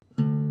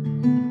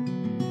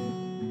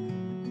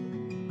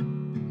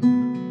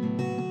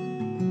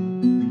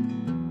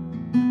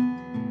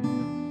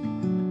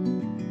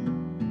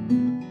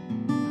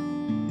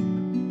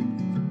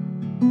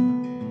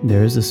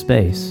There is a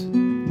space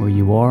where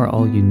you are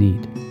all you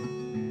need,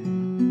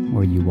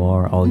 where you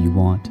are all you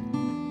want.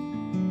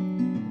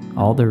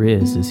 All there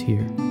is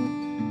here.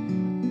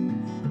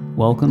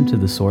 Welcome to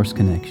the Source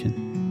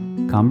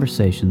Connection,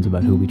 conversations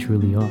about who we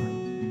truly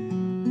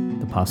are,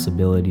 the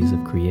possibilities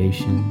of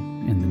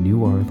creation and the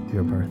new earth we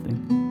are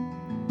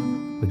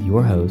birthing, with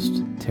your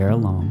hosts, Tara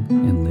Long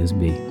and Liz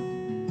B.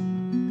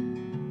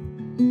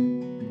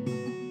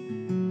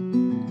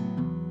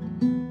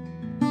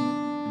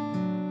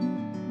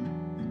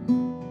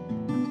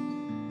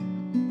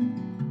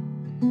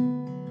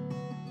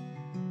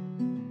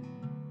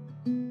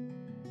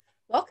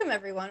 Welcome,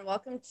 everyone.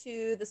 Welcome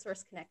to the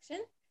Source Connection.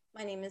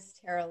 My name is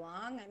Tara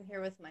Long. I'm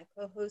here with my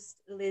co-host,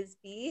 Liz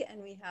B.,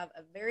 and we have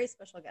a very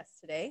special guest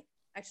today.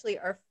 Actually,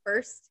 our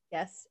first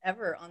guest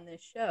ever on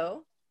this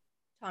show,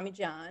 Tommy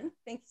John.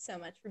 Thank you so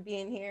much for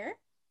being here.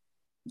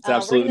 It's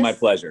absolutely my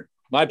pleasure.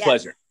 My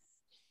pleasure.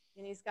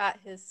 And he's got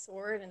his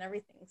sword and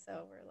everything,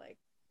 so we're like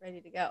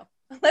ready to go.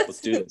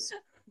 Let's do this.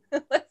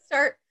 Let's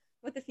start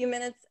with a few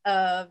minutes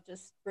of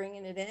just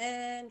bringing it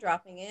in,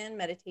 dropping in,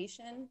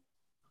 meditation.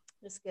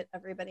 Just get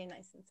everybody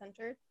nice and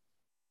centered.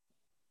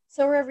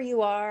 So wherever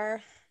you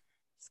are,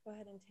 just go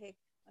ahead and take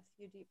a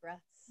few deep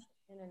breaths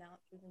in and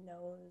out through the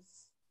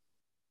nose.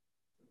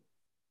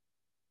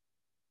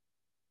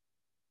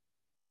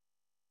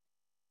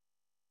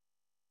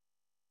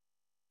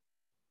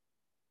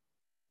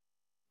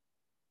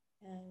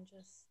 And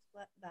just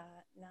let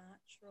that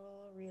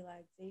natural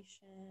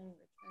relaxation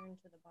return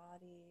to the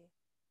body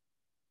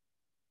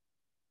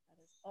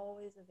that is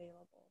always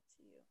available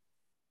to you.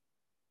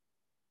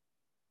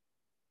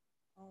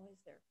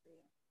 Always there for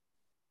you.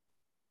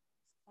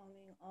 Just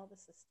calming all the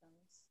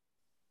systems.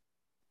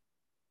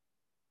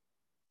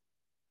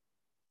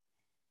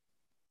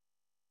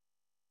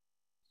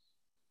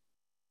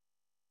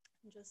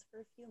 And just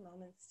for a few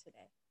moments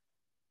today,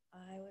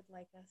 I would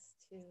like us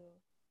to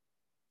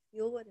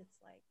feel what it's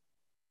like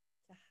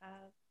to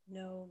have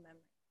no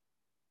memory.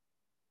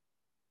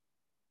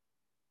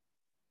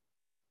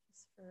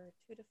 Just for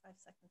 2 to 5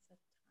 seconds at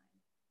a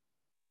time.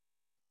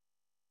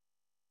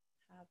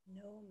 Have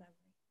no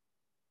memory.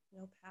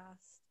 No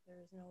past,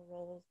 there's no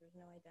roles, there's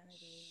no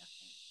identity,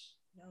 nothing,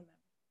 no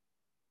memory.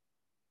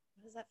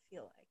 What does that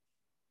feel like?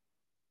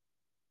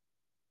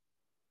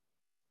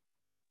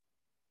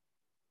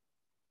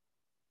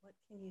 What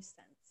can you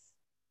sense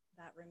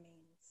that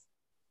remains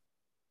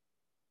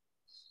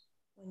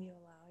when you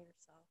allow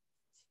yourself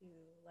to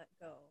let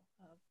go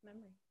of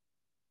memory?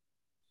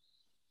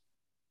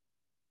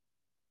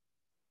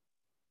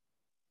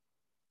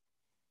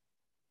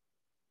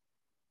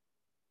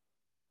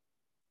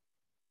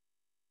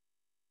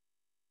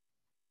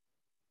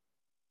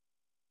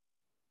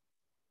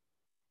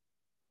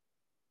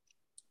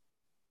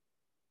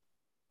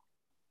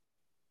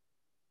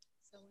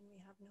 So when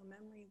we have no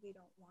memory, we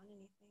don't want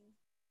anything.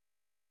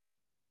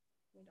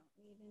 We don't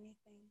need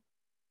anything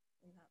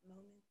in that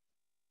moment.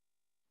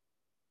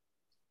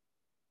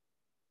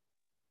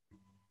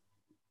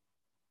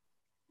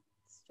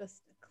 It's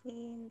just a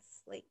clean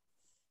slate.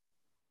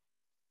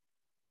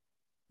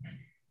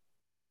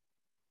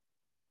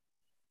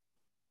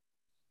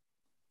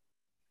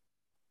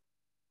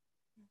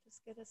 And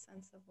just get a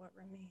sense of what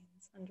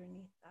remains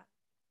underneath that.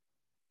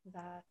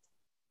 That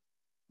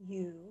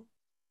you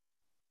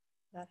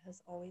that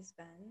has always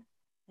been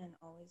and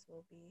always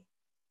will be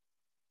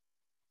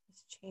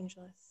is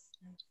changeless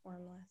and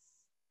formless,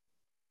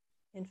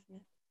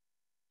 infinite.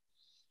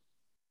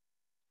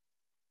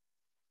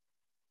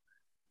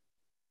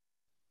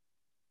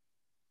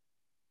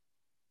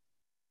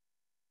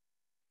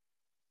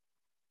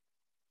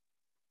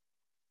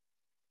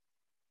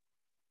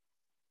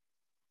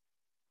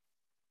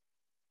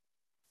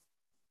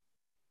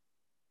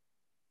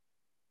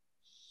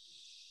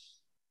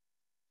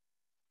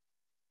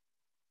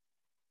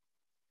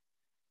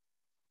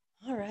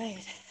 All right.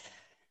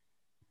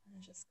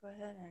 And just go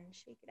ahead and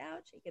shake it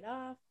out, shake it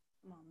off.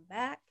 Come on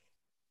back.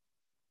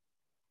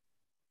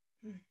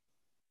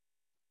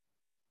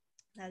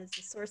 That is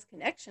the Source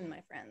Connection,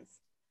 my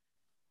friends.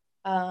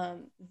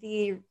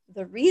 The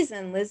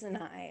reason Liz and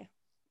I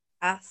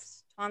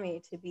asked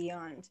Tommy to be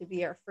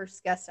our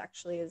first guest,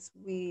 actually, is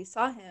we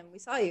saw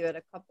you at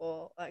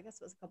I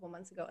guess it was a couple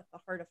months ago at the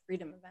Heart of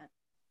Freedom event.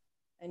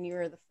 And you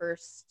were the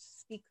first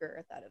speaker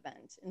at that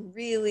event. And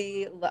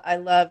really, I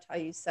loved how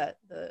you set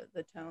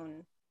the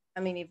tone.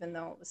 I mean, even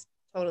though the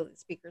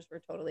speakers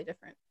were totally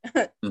different.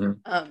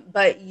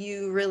 But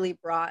you really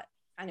brought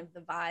kind of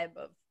the vibe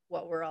of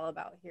what we're all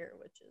about here,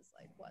 which is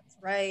like, what's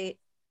right?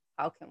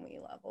 How can we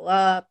level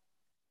up?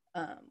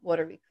 What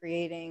are we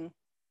creating?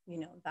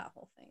 That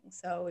whole thing.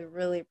 So we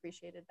really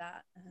appreciated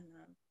that. And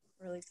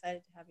really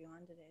excited to have you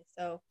on today.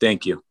 So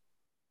thank you.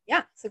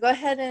 Yeah, so go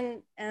ahead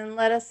and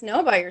let us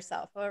know about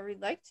yourself, however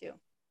you'd like to.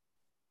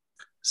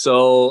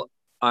 So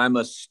I'm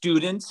a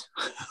student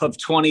of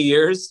 20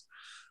 years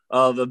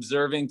of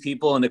observing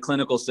people in a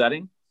clinical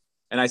setting.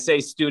 And I say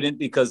student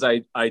because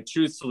I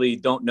truthfully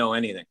don't know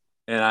anything.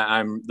 And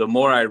I'm the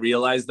more I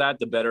realize that,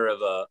 the better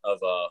of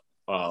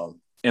a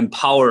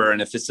empowerer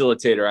and a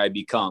facilitator I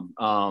become.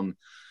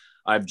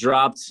 I've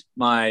dropped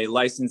my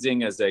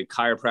licensing as a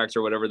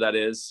chiropractor, whatever that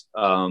is.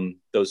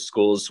 Those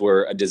schools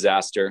were a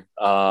disaster.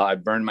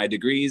 I've burned my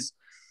degrees.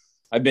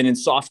 I've been in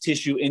soft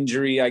tissue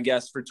injury, I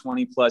guess, for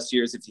 20 plus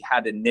years. If you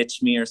had to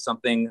niche me or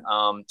something,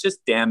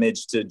 just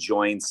damage to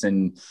joints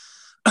and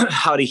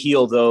how to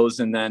heal those.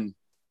 And then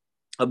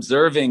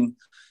observing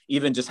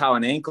even just how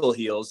an ankle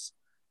heals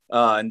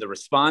and the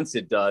response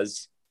it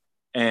does.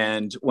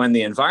 And when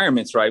the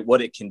environment's right,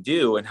 what it can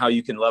do and how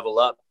you can level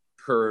up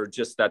per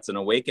just that's an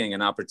awakening,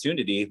 an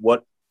opportunity.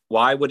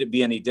 Why would it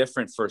be any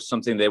different for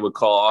something they would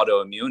call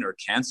autoimmune or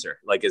cancer?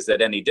 Like, is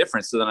that any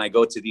different? So then I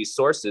go to these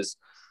sources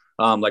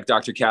like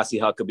Dr. Cassie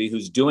Huckabee,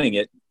 who's doing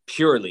it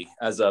purely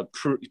as a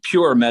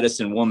pure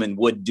medicine woman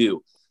would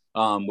do,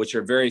 which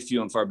are very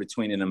few and far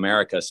between in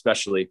America,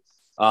 especially.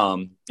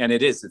 And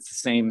it's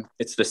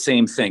the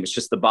same thing. It's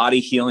just the body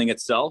healing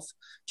itself,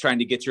 trying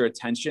to get your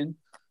attention.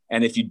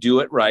 And if you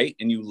do it right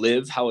and you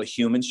live how a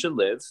human should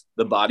live,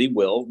 the body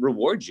will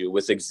reward you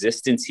with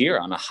existence here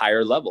on a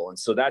higher level. And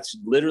so that's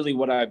literally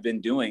what I've been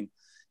doing,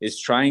 is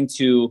trying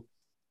to,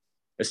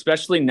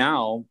 especially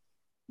now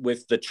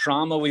with the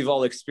trauma we've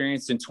all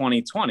experienced in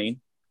 2020,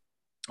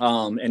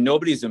 and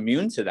nobody's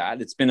immune to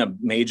that. It's been a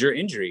major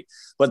injury,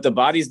 but the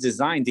body's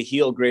designed to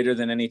heal greater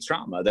than any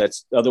trauma.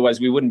 Otherwise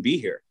we wouldn't be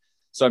here.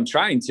 So I'm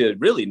trying to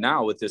really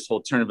now, with this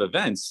whole turn of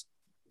events,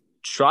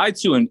 try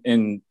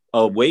to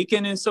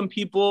awaken in some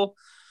people,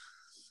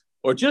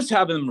 or just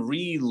have them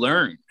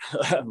relearn,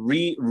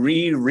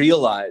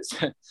 realize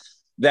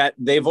that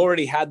they've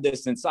already had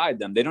this inside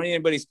them. They don't need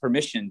anybody's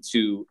permission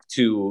to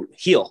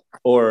heal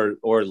or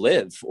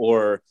live,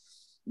 or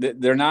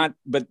they're not,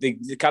 but they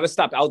got to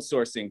stop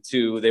outsourcing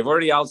they've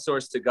already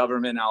outsourced to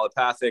government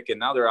allopathic, and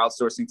now they're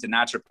outsourcing to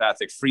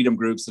naturopathic freedom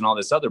groups and all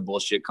this other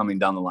bullshit coming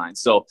down the line.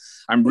 So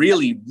I'm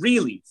really,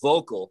 really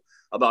vocal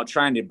about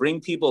trying to bring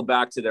people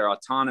back to their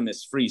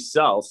autonomous free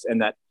self,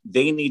 and that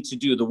they need to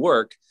do the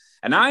work.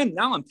 And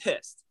I'm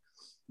pissed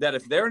that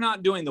if they're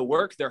not doing the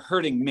work, they're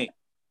hurting me,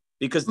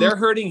 because they're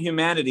hurting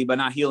humanity by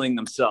not healing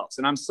themselves.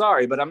 And I'm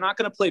sorry, but I'm not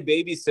going to play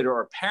babysitter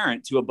or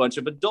parent to a bunch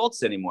of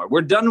adults anymore.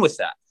 We're done with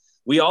that.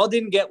 We all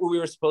didn't get what we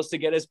were supposed to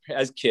get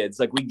as kids.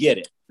 Like, we get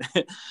it.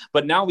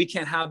 But now we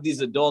can't have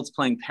these adults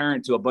playing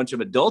parent to a bunch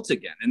of adults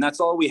again. And that's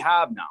all we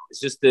have now. It's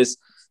just this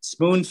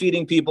spoon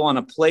feeding people on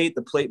a plate.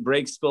 The plate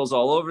breaks, spills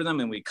all over them,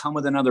 and we come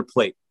with another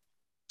plate.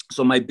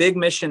 So my big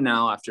mission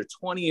now, after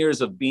 20 years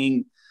of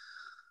being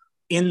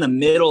in the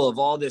middle of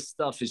all this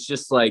stuff, is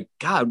just like,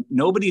 God,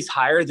 nobody's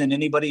higher than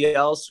anybody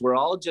else. We're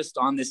all just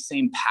on this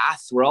same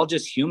path. We're all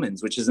just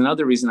humans, which is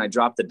another reason I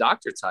dropped the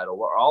doctor title.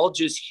 We're all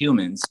just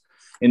humans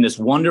in this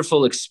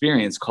wonderful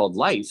experience called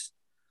life,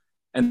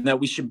 and that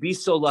we should be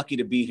so lucky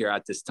to be here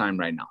at this time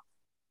right now.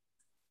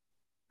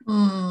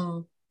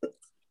 Boom.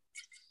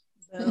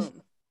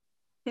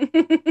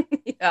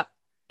 Yeah.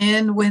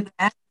 And with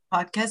that, the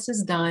podcast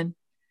is done.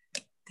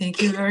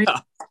 Thank you very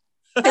much.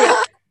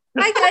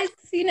 Bye, guys.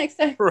 See you next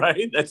time.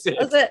 Right. That's it.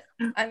 That's it.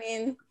 I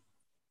mean,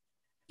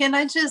 can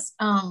I just,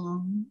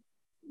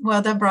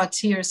 well, that brought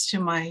tears to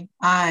my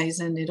eyes,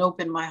 and it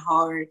opened my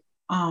heart.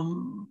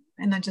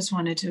 And I just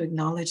wanted to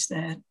acknowledge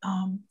that.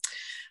 I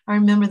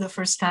remember the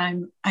first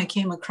time I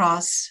came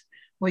across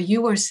what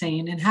you were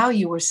saying and how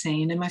you were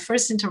saying. And my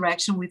first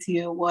interaction with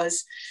you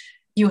was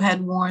you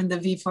had worn the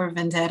V for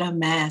Vendetta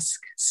mask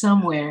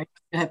somewhere.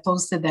 You had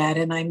posted that,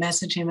 and I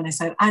messaged him and I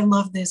said, I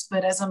love this,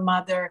 but as a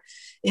mother,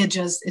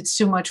 it's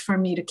too much for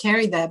me to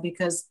carry that,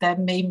 because that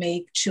may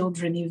make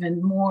children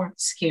even more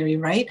scary,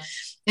 right?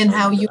 And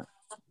how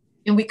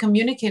and we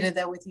communicated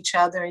that with each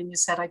other, and you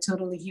said, I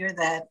totally hear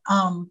that.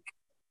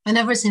 And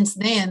ever since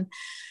then,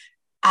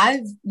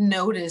 I've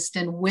noticed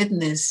and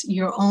witnessed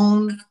your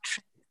own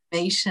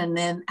transformation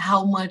and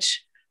how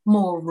much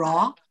more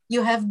raw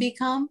you have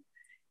become,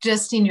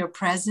 just in your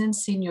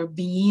presence, in your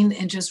being,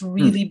 and just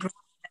really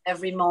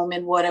every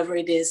moment, whatever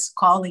it is,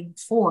 calling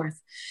forth.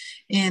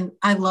 And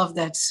I love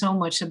that so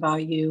much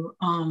about you.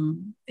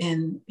 And,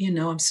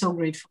 I'm so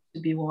grateful to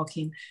be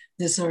walking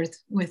this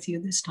earth with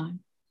you this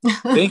time.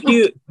 Thank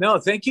you. No,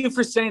 thank you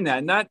for saying that.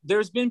 And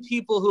there's been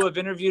people who have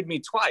interviewed me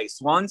twice,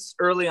 once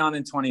early on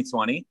in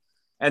 2020,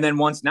 and then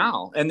once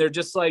now. And they're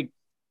just like,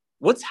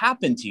 what's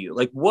happened to you?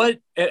 Like, what?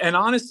 And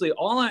honestly,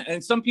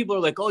 and some people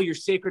are like, oh, you're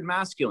sacred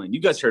masculine. You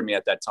guys heard me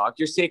at that talk.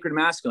 You're sacred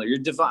masculine. You're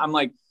divine. I'm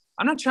like,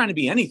 I'm not trying to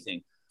be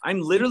anything.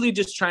 I'm literally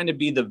just trying to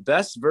be the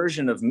best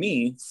version of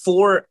me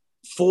for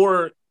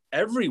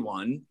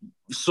everyone,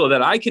 so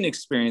that I can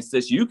experience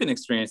this. You can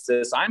experience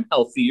this. I'm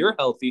healthy. You're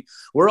healthy.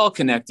 We're all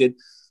connected.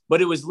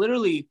 But it was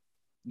literally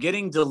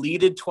getting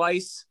deleted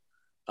twice.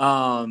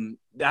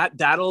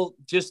 That'll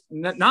just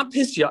not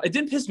piss you off. It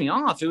didn't piss me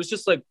off. It was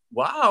just like,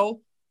 wow,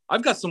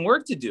 I've got some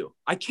work to do.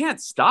 I can't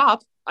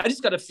stop. I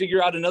just got to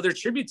figure out another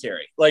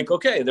tributary. Like,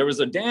 okay, there was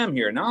a dam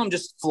here. Now I'm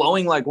just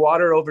flowing like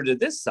water over to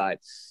this side.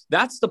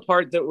 That's the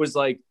part that was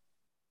like,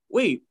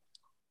 wait,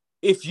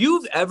 if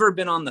you've ever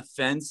been on the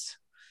fence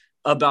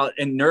about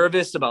and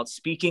nervous about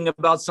speaking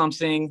about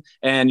something,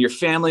 and your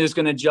family was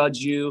going to judge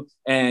you,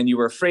 and you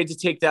were afraid to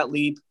take that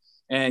leap,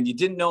 and you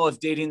didn't know if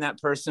dating that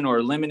person or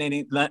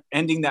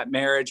ending that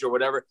marriage or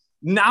whatever,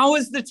 now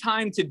is the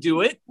time to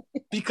do it,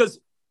 because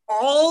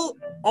all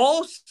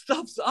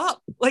stuff's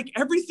up. Like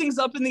everything's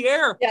up in the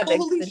air. Yeah,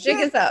 the jig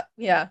is up.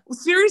 Yeah. Well,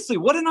 seriously,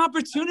 what an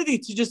opportunity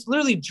to just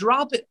literally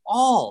drop it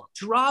all.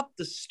 Drop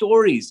the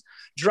stories,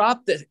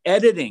 drop the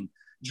editing,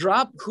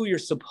 drop who you're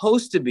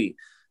supposed to be,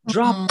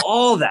 drop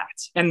all that.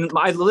 And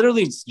I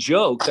literally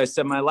joked. I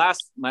said, my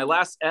last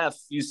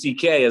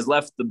FUCK has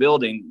left the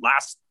building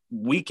last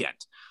weekend,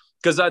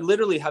 because I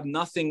literally have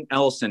nothing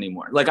else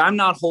anymore. Like, I'm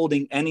not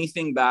holding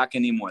anything back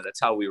anymore. That's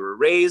how we were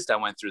raised. I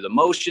went through the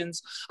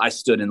motions. I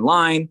stood in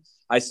line.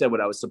 I said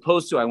what I was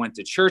supposed to. I went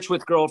to church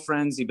with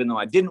girlfriends, even though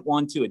I didn't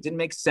want to. It didn't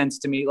make sense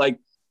to me. Like,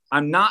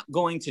 I'm not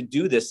going to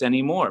do this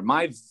anymore.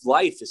 My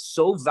life is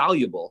so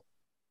valuable,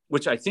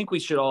 which I think we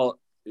should all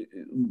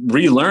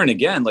relearn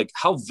again, like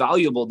how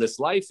valuable this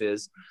life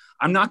is.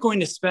 I'm not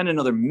going to spend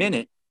another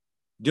minute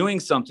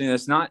doing something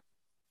that's not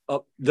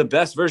the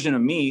best version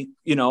of me.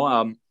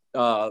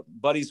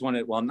 Buddies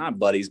wanted, well, not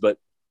buddies, but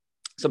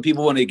some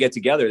people wanted to get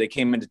together. They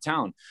came into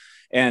town,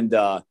 and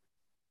they're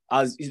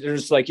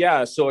just like,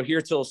 yeah, so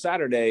here till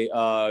Saturday,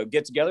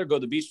 get together, go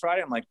to the beach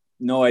Friday. I'm like,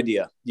 no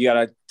idea. You got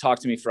to talk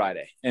to me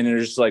Friday. And they're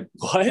just like,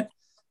 what? I'm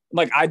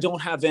like, I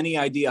don't have any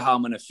idea how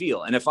I'm going to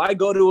feel. And if I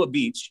go to a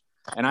beach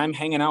and I'm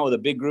hanging out with a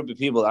big group of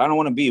people that I don't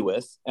want to be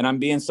with, and I'm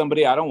being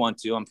somebody I don't want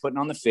to, I'm putting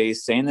on the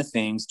face, saying the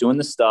things, doing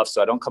the stuff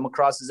so I don't come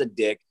across as a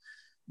dick,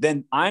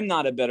 then I'm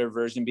not a better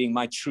version, being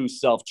my true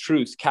self,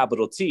 truth,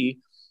 capital T.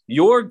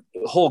 Your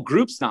whole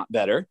group's not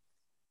better,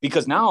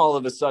 because now all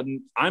of a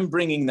sudden I'm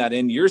bringing that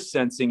in. You're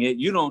sensing it.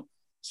 You don't.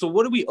 So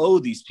what do we owe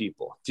these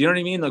people? Do you know what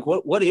I mean? Like,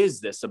 what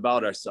is this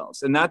about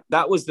ourselves? And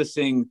that was the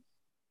thing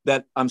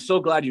that I'm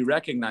so glad you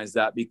recognize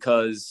that,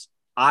 because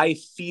I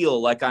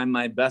feel like I'm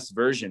my best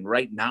version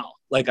right now.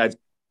 Like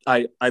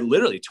I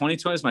literally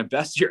 2020 is my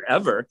best year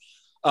ever.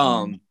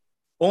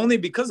 Only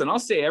because, and I'll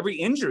say every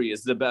injury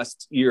is the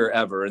best year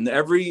ever. And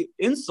every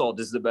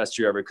insult is the best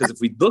year ever. Because if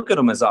we look at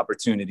them as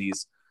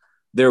opportunities,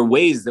 there are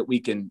ways that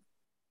we can,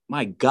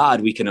 my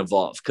God, we can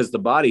evolve, because the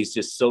body is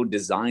just so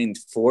designed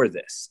for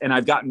this. And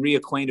I've gotten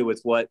reacquainted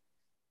with what,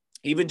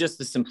 even just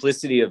the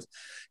simplicity of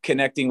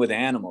connecting with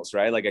animals,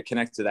 right? Like I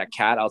connect to that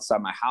cat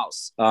outside my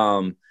house.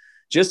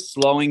 Just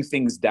slowing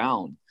things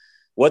down.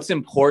 What's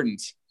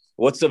important?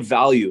 What's of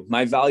value?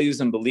 My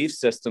values and belief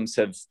systems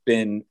have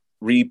been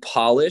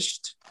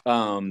repolished.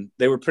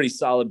 They were pretty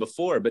solid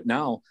before, but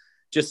now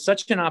just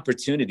such an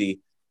opportunity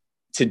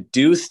to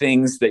do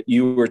things that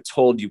you were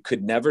told you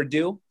could never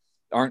do,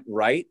 aren't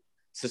right.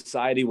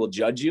 Society will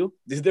judge you.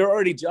 They're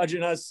already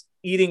judging us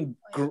eating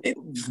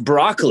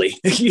broccoli,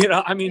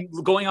 I mean,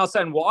 going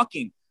outside and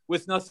walking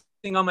with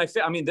nothing on my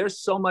face. I mean, there's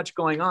so much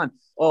going on.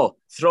 Oh,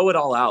 throw it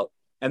all out.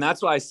 And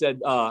that's why I said,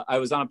 I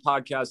was on a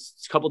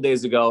podcast a couple of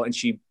days ago, and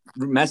she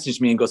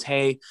messaged me and goes,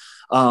 hey,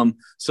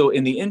 so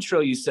in the intro,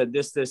 you said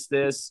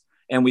this,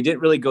 and we didn't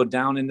really go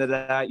down into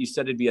that. You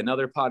said it'd be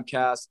another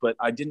podcast, but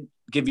I didn't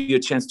give you a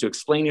chance to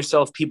explain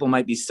yourself. People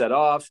might be set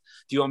off.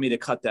 Do you want me to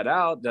cut that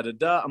out?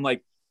 I'm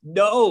like,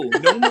 no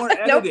more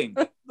editing.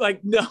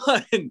 Like,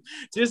 none.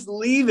 Just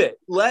leave it.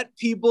 Let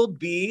people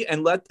be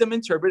and let them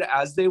interpret it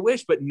as they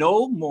wish, but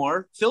no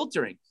more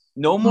filtering,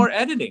 no more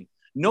editing,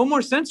 no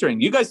more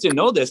censoring. You guys didn't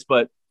know this,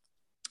 but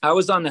I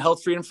was on the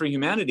Health Freedom for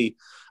Humanity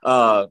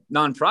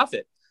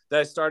nonprofit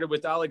that I started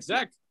with Alex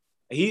Zeck.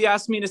 He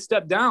asked me to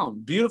step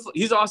down. Beautiful.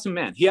 He's an awesome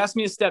man. He asked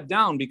me to step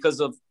down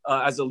because of,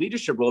 as a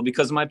leadership role,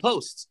 because of my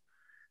posts.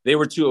 They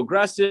were too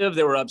aggressive.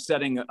 They were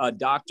upsetting a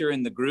doctor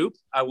in the group.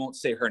 I won't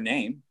say her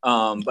name,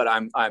 but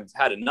I've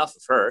had enough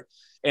of her.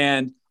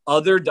 And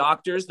other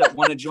doctors that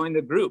want to join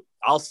the group,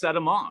 I'll set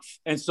them off.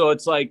 And so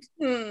it's like,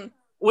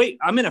 wait,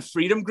 I'm in a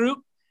freedom group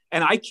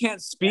and I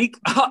can't speak.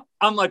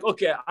 I'm like,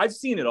 okay, I've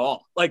seen it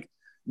all. Like,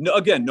 no,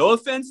 again, no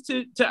offense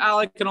to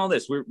Alec and all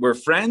this. We're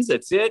friends.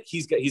 That's it.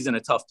 He's in a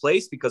tough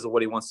place because of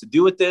what he wants to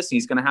do with this.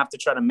 He's going to have to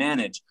try to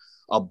manage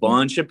a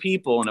bunch of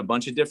people and a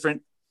bunch of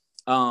different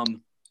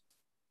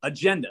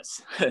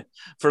agendas,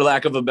 for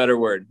lack of a better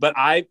word. But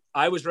I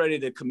was ready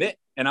to commit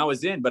and I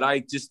was in, but I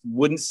just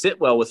wouldn't sit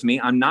well with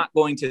me. I'm not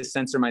going to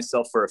censor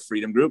myself for a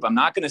freedom group. I'm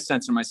not going to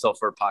censor myself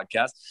for a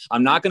podcast.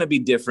 I'm not going to be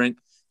different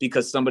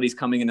because somebody's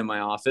coming into my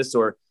office,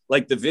 or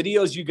like the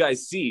videos you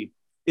guys see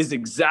is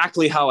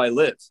exactly how I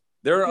live.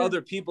 There are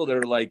other people that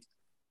are like,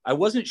 I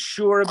wasn't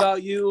sure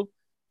about you.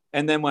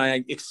 And then when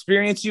I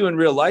experience you in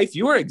real life,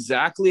 you are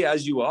exactly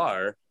as you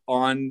are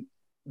on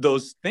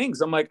those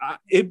things. I'm like,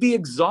 it'd be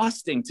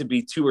exhausting to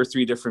be 2 or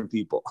 3 different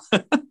people.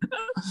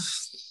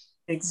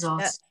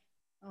 Exhausting.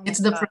 Oh, it's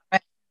the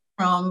progression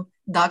from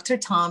Dr.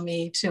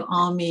 Tommy to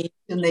Ami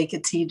to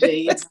Naked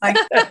TJ. It's like,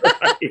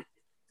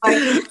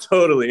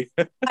 totally.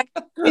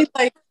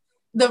 Like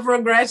the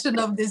progression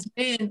of this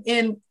man.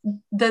 And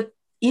the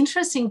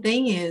interesting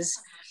thing is,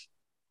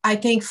 I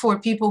think for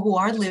people who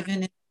are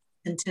living in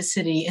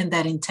authenticity and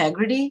that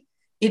integrity,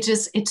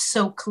 it's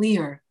so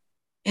clear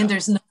and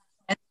there's no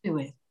threat to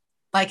it.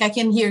 Like I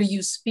can hear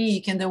you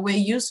speak and the way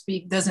you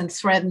speak doesn't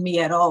threaten me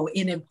at all.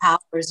 It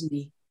empowers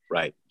me.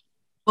 Right.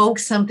 spoke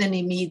something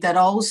in me that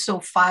also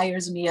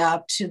fires me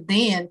up to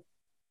then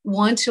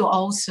want to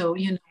also,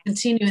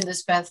 continue in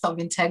this path of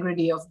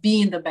integrity, of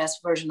being the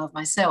best version of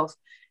myself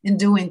and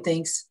doing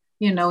things,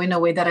 in a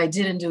way that I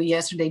didn't do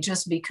yesterday,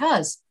 just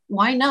because.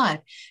 Why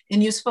not?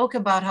 And you spoke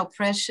about how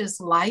precious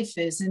life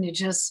is. And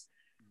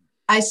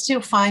I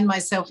still find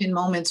myself in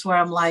moments where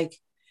I'm like,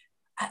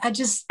 I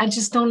just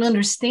don't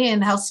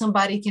understand how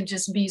somebody can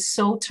just be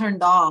so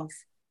turned off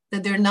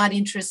that they're not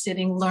interested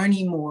in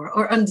learning more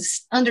or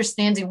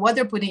understanding what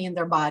they're putting in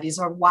their bodies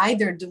or why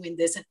they're doing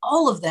this and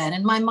all of that.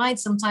 And my mind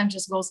sometimes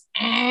just goes,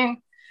 eh.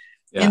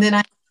 Yeah. And then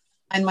I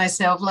find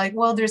myself like,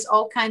 well, there's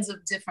all kinds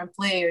of different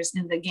players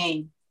in the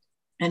game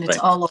and it's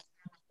all over,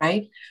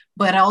 right?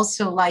 But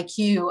also, like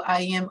you,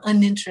 I am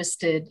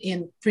uninterested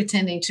in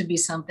pretending to be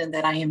something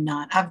that I am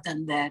not. I've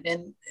done that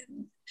and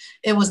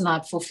it was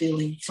not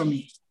fulfilling for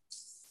me.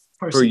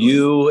 Personally. For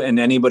you and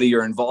anybody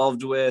you're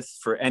involved with,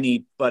 for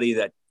anybody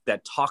that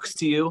talks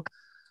to you.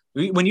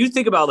 When you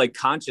think about like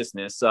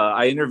consciousness,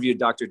 I interviewed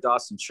Dr.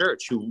 Dawson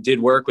Church, who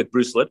did work with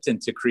Bruce Lipton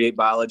to create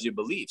biology of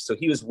belief. So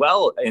he was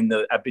well in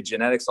the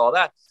epigenetics, all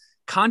that.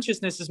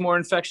 Consciousness is more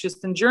infectious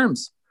than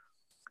germs.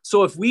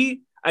 So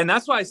and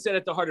that's why I said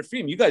at the Heart of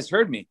Freedom, you guys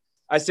heard me.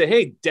 I said,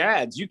 hey,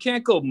 dads, you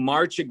can't go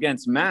march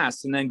against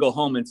masks and then go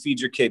home and feed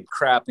your kid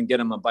crap and get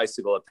him a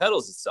bicycle that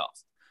pedals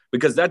itself,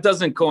 because that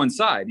doesn't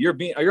coincide. You're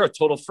a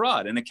total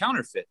fraud and a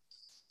counterfeit.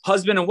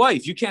 Husband and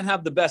wife, you can't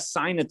have the best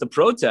sign at the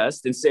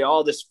protest and say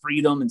all this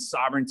freedom and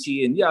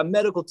sovereignty and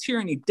medical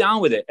tyranny,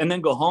 down with it, and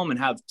then go home and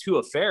have two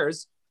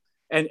affairs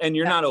and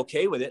you're not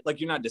okay with it. Like,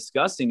 you're not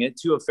discussing it.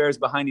 Two affairs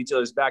behind each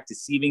other's back,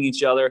 deceiving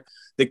each other.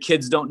 The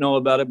kids don't know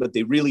about it, but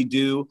they really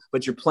do.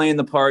 But you're playing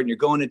the part and you're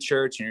going to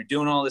church and you're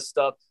doing all this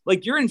stuff.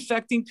 Like, you're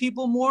infecting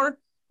people more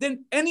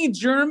than any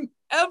germ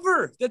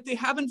ever that they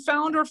haven't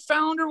found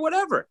or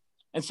whatever.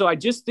 And so I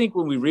just think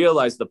when we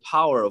realize the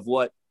power of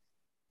what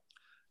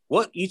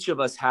each of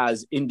us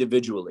has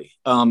individually.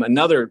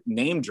 Another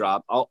name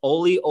drop,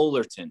 Ole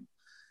Ollerton.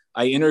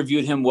 I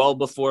interviewed him well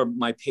before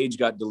my page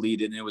got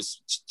deleted. And it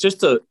was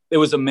it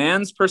was a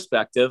man's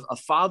perspective, a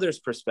father's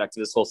perspective,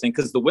 this whole thing,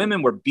 because the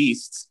women were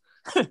beasts.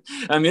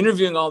 I'm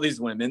interviewing all these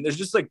women. They're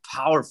just like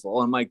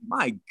powerful. I'm like,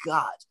 my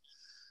God.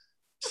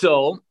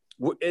 So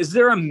is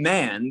there a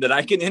man that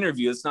I can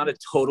interview that's not a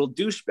total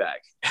douchebag?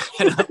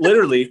 And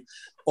literally,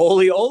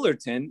 Ole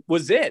Ollerton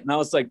was it. And I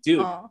was like,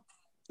 dude,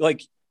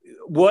 like,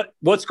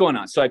 what's going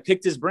on? So I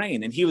picked his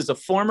brain, and he was a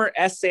former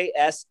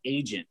SAS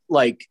agent,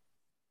 like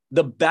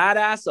the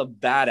badass of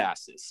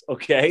badasses.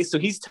 Okay. So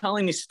he's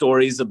telling me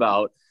stories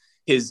about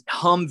his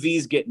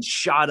Humvees getting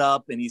shot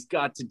up, and he's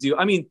got to do,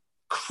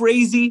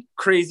 crazy,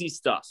 crazy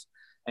stuff.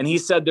 And he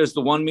said, there's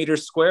the 1 meter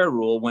square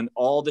rule when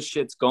all the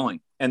shit's going,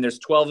 and there's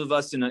 12 of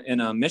us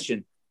in a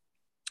mission.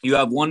 You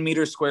have 1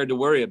 meter square to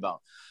worry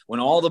about. When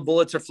all the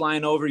bullets are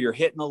flying over, you're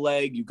hitting a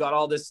leg, you got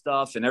all this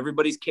stuff and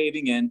everybody's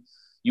caving in.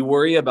 You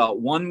worry about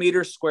 1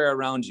 meter square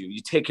around you.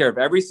 You take care of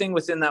everything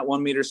within that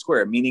 1 meter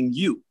square, meaning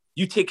you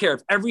take care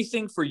of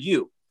everything for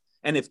you.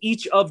 And if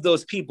each of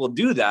those people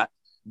do that,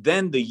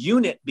 then the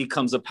unit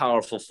becomes a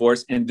powerful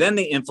force, and then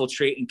they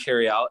infiltrate and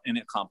carry out and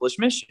accomplish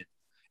mission.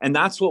 And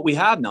that's what we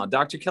have now.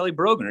 Dr. Kelly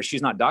Brogan, or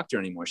she's not doctor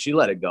anymore. She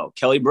let it go.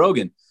 Kelly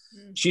Brogan.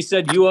 She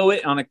said, you owe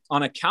it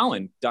on a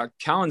Cowan. Doc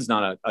Cowan's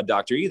not a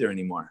doctor either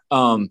anymore.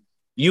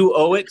 You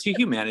owe it to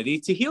humanity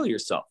to heal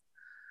yourself.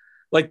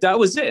 Like, that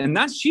was it. And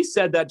she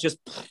said that just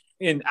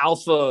in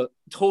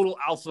total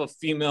alpha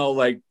female,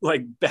 like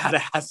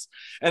badass.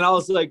 And I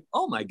was like,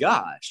 oh my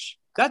gosh,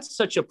 that's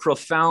such a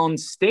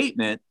profound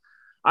statement.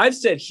 I've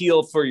said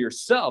heal for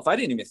yourself. I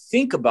didn't even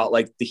think about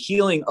like the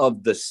healing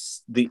of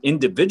the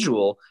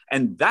individual.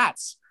 And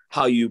that's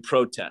how you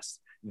protest.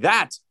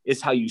 That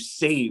is how you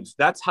save.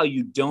 That's how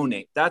you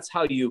donate. That's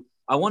how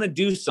I want to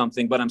do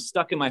something, but I'm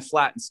stuck in my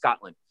flat in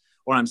Scotland,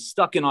 or I'm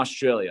stuck in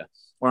Australia,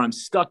 or I'm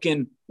stuck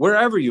in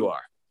wherever you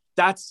are.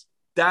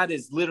 That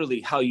is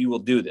literally how you will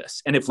do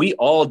this. And if we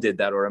all did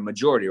that, or a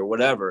majority or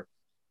whatever,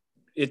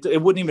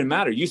 it wouldn't even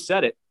matter. You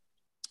said it.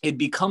 It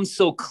becomes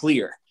so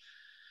clear.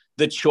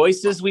 The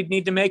choices we'd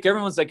need to make.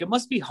 Everyone's like, it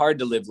must be hard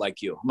to live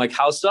like you. I'm like,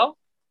 how so?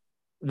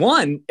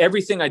 One,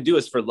 everything I do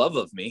is for love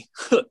of me.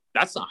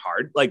 That's not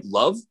hard. Like,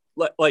 love,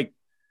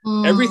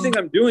 everything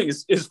I'm doing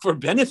is for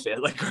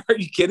benefit. Like, are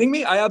you kidding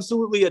me? I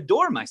absolutely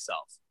adore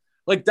myself.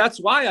 Like, that's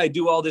why I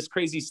do all this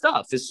crazy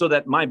stuff, is so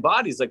that my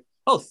body's like,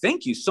 oh,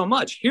 thank you so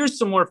much. Here's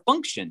some more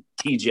function,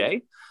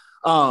 TJ.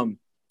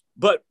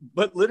 But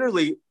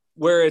literally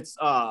where it's,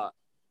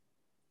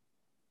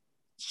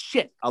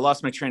 shit, I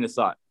lost my train of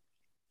thought.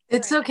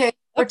 It's okay.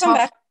 We're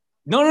talking.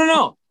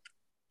 No.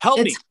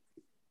 Help me.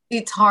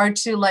 It's hard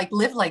to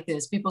live like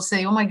this. People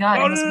say, oh my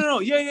God.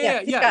 No.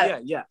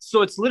 Yeah.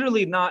 So it's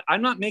literally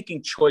I'm not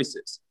making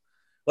choices.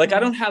 Like, I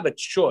don't have a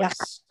choice.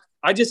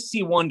 Yeah. I just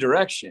see one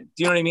direction.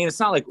 Do you know what I mean? It's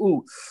not like,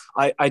 ooh,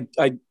 I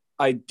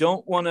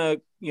don't want to,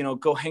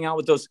 go hang out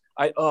with those.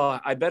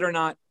 I better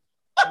not.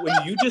 When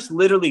you just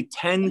literally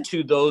tend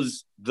to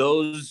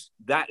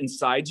that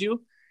inside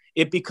you,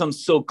 it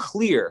becomes so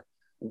clear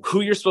who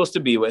you're supposed to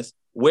be with,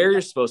 where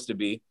you're supposed to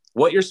be,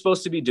 what you're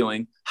supposed to be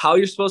doing, how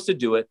you're supposed to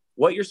do it,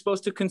 what you're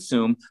supposed to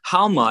consume,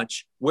 how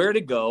much, where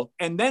to go.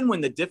 And then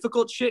when the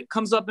difficult shit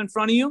comes up in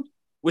front of you,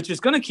 which is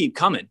going to keep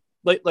coming,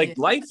 like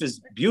life is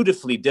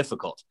beautifully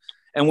difficult.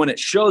 And when it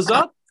shows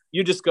up,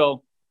 you just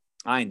go,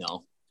 I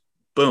know,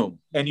 boom.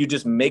 And you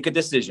just make a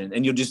decision,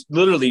 and you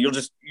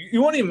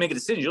won't even make a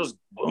decision. You'll just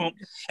boom.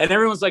 And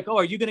everyone's like, oh,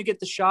 are you going to get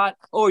the shot?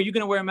 Oh, are you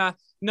going to wear a mask?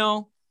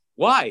 No.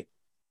 Why?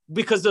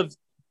 Because of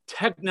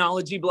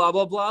technology, blah,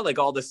 blah, blah. Like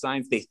all the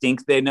science they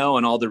think they know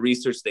and all the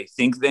research they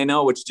think they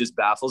know, which just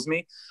baffles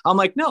me. I'm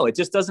like, no, it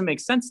just doesn't make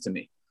sense to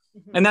me.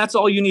 Mm-hmm. And that's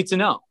all you need to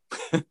know.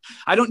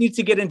 I don't need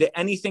to get into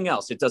anything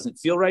else. It doesn't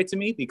feel right to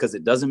me because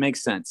it doesn't make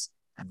sense.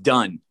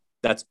 Done.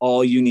 That's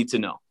all you need to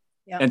know.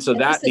 Yeah. And so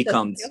that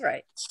becomes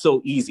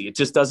so easy. It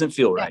just doesn't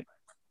feel right.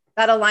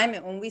 That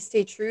alignment, when we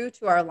stay true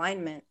to our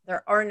alignment,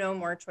 there are no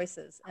more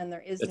choices, and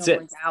there is no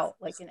more doubt.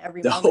 Like in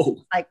every moment,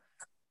 like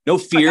no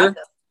fear,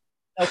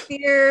 no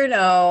fear,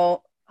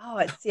 no. Oh,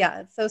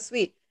 it's so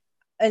sweet.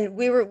 And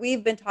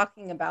we've been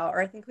talking about,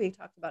 or I think we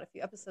talked about a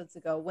few episodes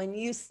ago, when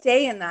you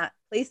stay in that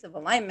place of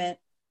alignment,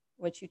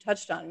 which you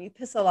touched on, you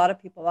piss a lot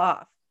of people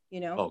off.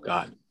 Oh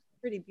God,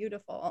 pretty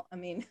beautiful. I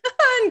mean,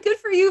 and good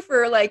for you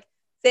for like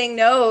saying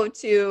no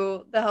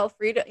to the health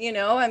freedom.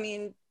 I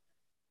mean,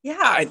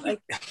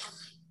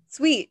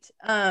 sweet.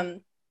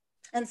 And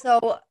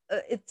so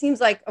it seems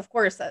like, of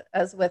course,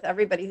 as with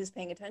everybody who's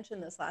paying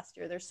attention this last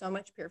year, there's so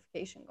much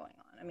purification going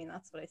on. I mean,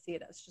 that's what I see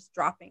it as, just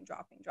dropping. So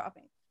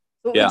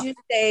what would you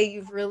say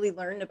you've really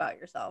learned about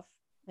yourself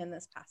in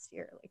this past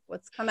year? Like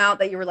what's come out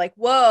that you were like,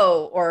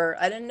 whoa, or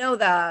I didn't know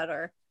that,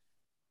 or.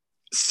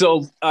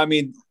 So, I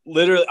mean,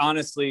 literally,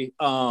 honestly,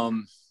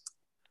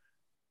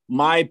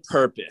 my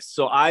purpose.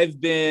 So I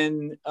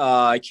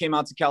came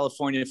out to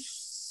California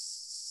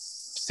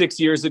 6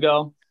 years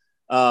ago.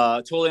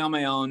 Totally on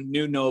my own,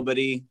 knew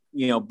nobody,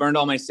 burned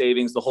all my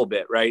savings, the whole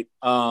bit. Right.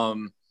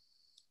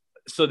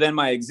 So then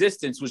my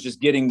existence was just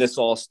getting this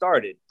all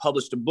started,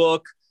 published a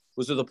book,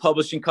 was with a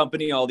publishing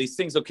company, all these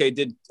things. Okay.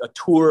 Did a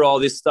tour, all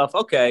this stuff.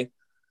 Okay.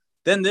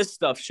 Then this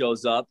stuff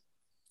shows up,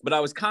 but I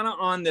was kind of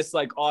on this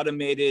like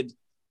automated,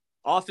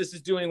 office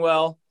is doing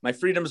well. My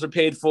freedoms are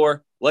paid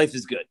for. Life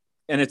is good.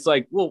 And it's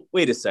like, well,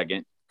 wait a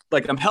second.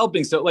 Like I'm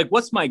helping. So like,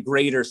 what's my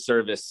greater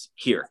service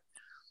here?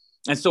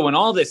 And so when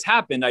all this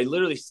happened, I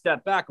literally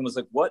stepped back and was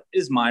like, what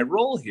is my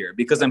role here?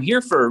 Because I'm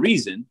here for a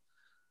reason.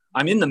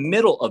 I'm in the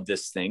middle of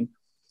this thing.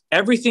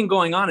 Everything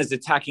going on is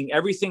attacking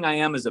everything I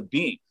am as a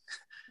being.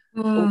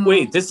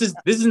 Wait, this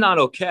is not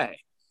okay.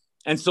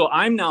 And so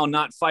I'm now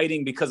not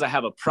fighting because I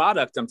have a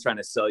product I'm trying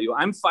to sell you.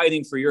 I'm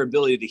fighting for your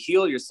ability to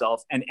heal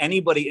yourself and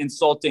anybody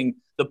insulting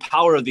the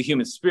power of the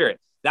human spirit.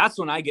 That's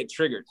when I get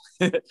triggered.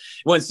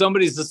 When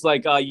somebody's just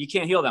like, you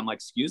can't heal that. I'm like,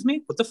 excuse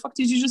me? What the fuck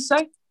did you just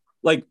say?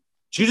 Like,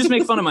 did you just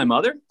make fun of my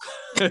mother?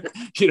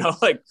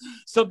 Like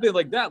something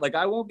like that. Like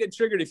I won't get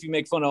triggered if you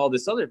make fun of all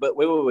this other, but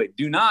wait.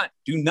 Do not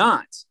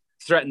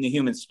threaten the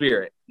human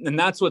spirit. And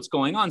that's what's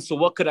going on. So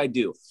what could I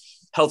do?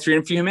 Health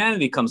Freedom for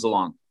Humanity comes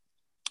along.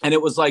 And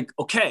it was like,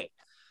 okay,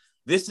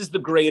 this is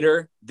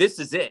this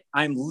is it.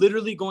 I'm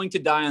literally going to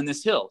die on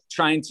this hill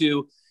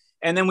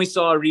and then we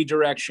saw a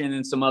redirection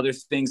and some other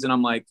things. And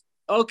I'm like,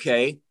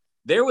 okay,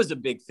 there was a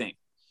big thing.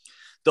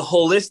 The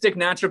holistic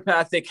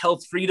naturopathic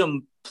health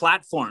freedom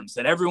platforms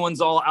that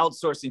everyone's all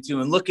outsourcing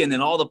to and looking,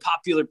 and all the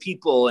popular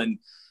people and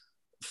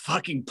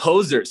fucking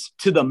posers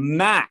to the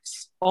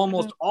max,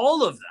 almost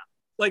all of them,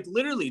 like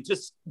literally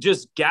just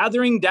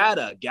gathering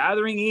data,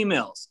 gathering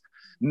emails,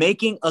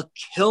 making a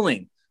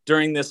killing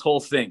during this whole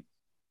thing.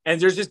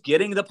 And they're just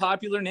getting the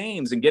popular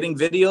names and getting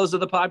videos of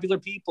the popular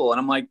people. And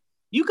I'm like,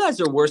 you guys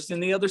are worse than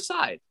the other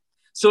side.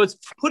 So it's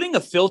putting a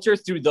filter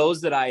through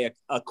those that I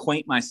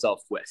acquaint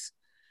myself with.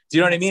 Do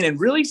you know what I mean? And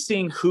really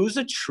seeing who's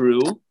a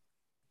true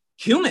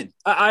human.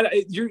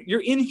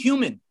 You're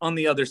inhuman on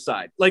the other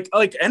side, like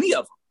any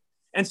of them.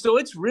 And so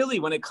it's really,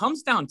 when it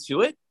comes down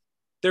to it,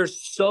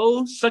 there's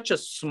such a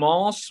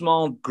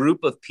small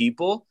group of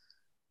people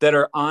that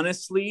are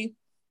honestly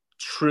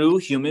true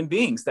human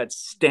beings that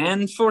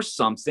stand for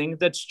something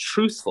that's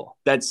truthful,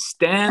 that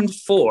stand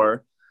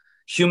for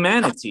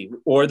humanity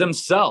or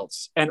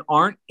themselves, and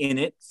aren't in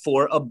it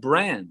for a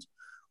brand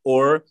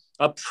or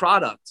a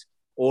product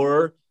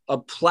or a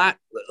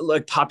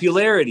like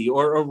popularity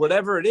or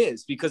whatever it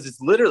is, because it's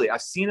literally,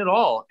 I've seen it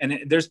all. And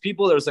there's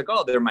people that was like,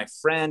 oh, they're my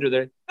friend, or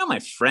they're not my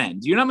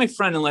friend. You're not my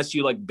friend unless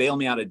you like bail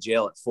me out of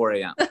jail at 4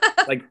 a.m.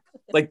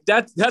 like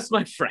that's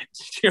my friend.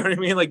 You know what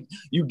I mean? Like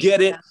you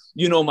get it,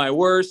 you know my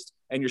worst,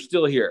 and you're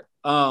still here.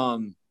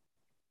 And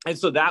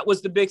so that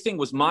was the big thing,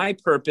 was my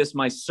purpose,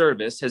 my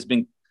service has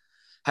been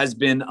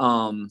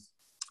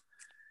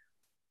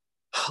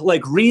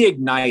like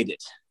reignited,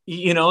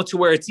 to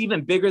where it's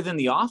even bigger than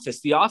the office.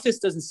 The office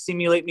doesn't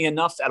stimulate me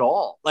enough at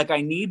all. Like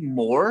I need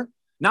more,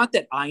 not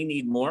that I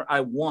need more,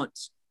 I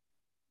want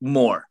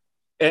more.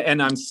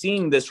 And I'm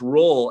seeing this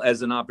role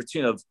as an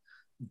opportunity of,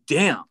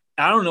 damn,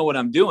 I don't know what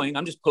I'm doing.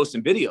 I'm just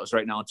posting videos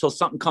right now until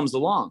something comes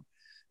along.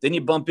 Then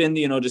you bump in,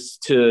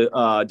 just to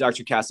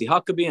Dr. Cassie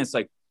Huckabee, and it's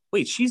like,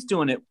 wait, she's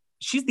doing it.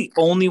 She's the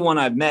only one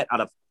I've met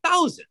out of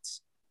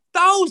thousands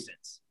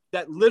thousands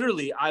that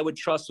literally I would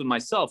trust with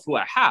myself, who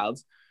I have,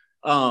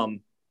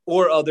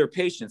 or other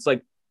patients.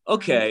 Like,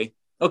 okay,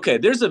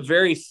 there's a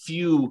very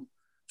few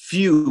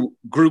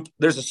group.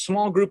 There's a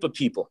small group of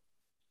people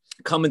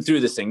coming through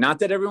this thing. Not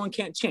that everyone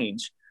can't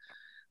change,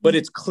 but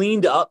it's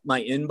cleaned up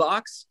my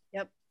inbox.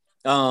 Yep.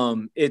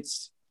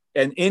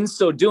 And in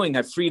so doing,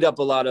 I've freed up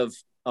a lot of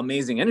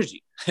amazing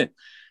energy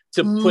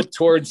to put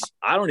towards,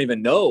 I don't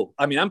even know.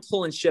 I mean, I'm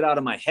pulling shit out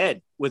of my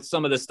head with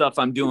some of the stuff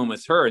I'm doing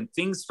with her, and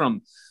things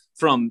from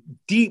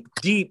deep,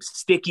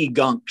 sticky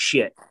gunk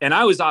shit. And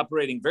I was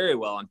operating very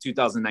well in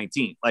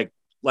 2019.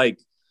 Like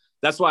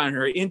that's why on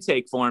her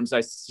intake forms,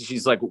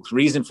 she's like,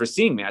 reason for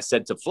seeing me. I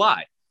said to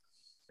fly.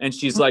 And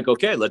she's like,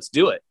 okay, let's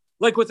do it.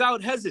 Like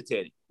without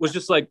hesitating, was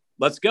just like,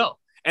 let's go.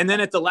 And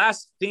then at the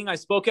last thing I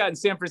spoke at in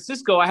San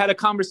Francisco, I had a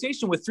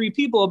conversation with 3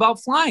 people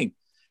about flying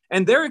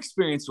and their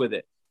experience with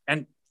it,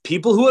 and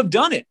people who have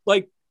done it.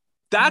 Like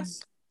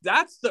that's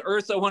the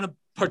earth I want to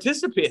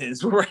participate in,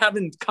 is where we're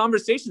having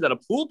conversations at a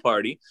pool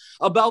party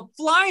about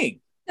flying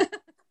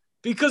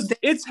because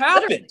it's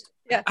happened.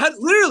 Yeah.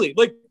 Literally,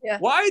 like,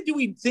 why do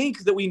we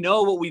think that we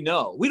know what we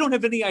know? We don't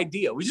have any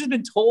idea. We've just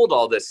been told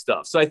all this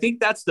stuff. So I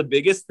think that's the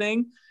biggest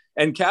thing.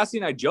 And Cassie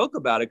and I joke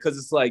about it because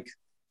it's like,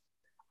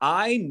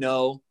 I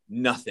know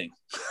nothing.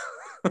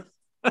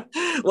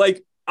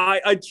 Like,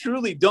 I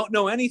truly don't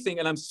know anything,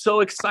 and I'm so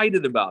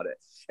excited about it.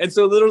 And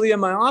so literally in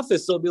my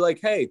office, they'll be like,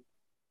 hey,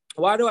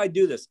 why do I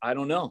do this? I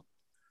don't know.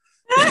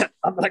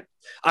 I'm like,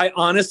 I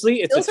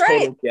honestly, it's a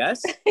total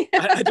guess.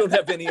 I don't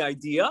have any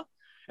idea.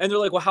 And they're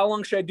like, well, how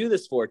long should I do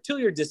this for? Till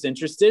you're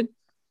disinterested.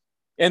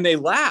 And they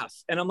laugh.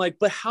 And I'm like,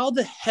 but how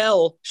the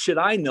hell should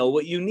I know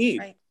what you need?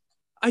 Right.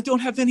 I don't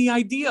have any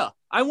idea.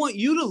 I want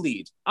you to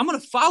lead. I'm going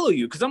to follow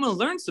you because I'm going to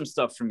learn some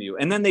stuff from you.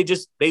 And then they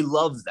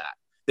love that.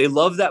 They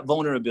love that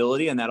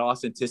vulnerability and that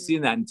authenticity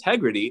and that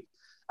integrity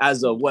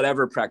as a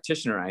whatever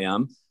practitioner I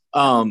am.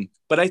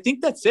 But I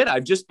think that's it.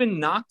 I've just been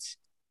knocked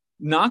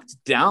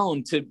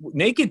down to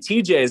naked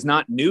TJ is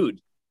not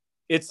nude.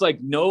 It's like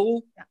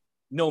no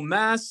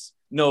mass,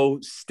 no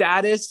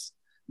status,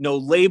 no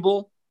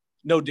label,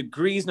 no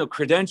degrees, no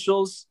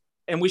credentials.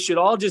 And we should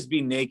all just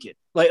be naked.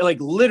 Like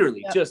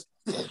literally just,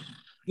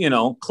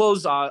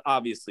 clothes,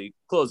 obviously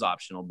clothes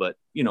optional, but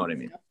you know what I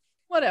mean?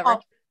 Whatever.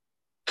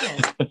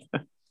 Yeah.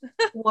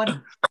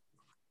 What?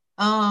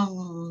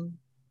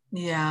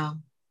 Yeah.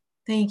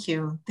 Thank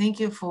you. Thank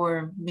you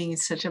for being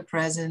such a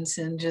presence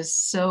and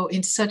just so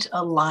in such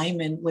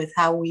alignment with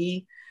how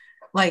we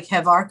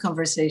have our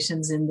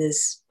conversations in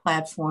this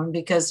platform,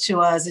 because to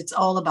us, it's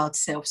all about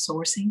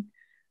self-sourcing.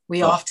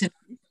 We often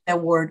use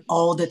that word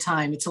all the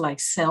time. It's like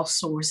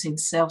self-sourcing.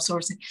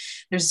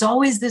 There's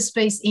always this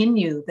space in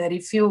you that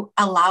if you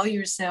allow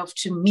yourself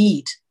to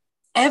meet,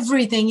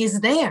 everything is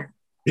there.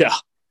 Yeah.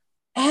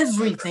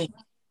 Everything.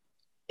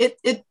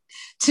 It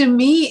to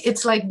me,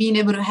 it's like being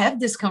able to have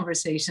these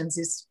conversations.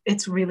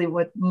 It's really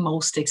what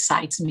most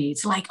excites me.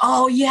 It's like,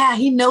 oh yeah,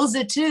 he knows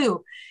it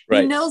too.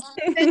 Right. He knows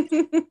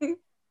it.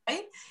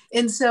 Right?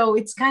 And so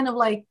it's kind of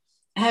like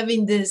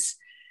having this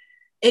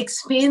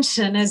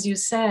expansion, as you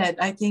said.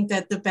 I think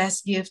that the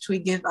best gift we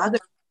give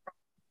others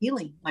is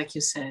healing, like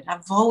you said.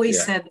 I've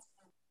always said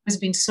has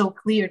been so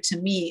clear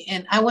to me.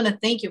 And I want to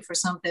thank you for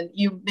something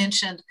you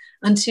mentioned,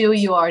 until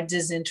you are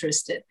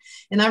disinterested.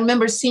 And I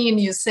remember seeing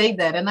you say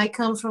that. And I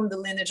come from the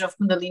lineage of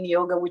Kundalini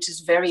Yoga, which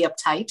is very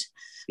uptight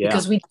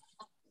because we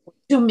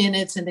 2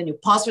 minutes and then you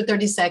pause for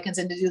 30 seconds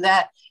and to do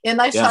that.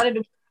 And I started,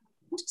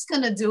 I'm just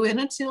going to do it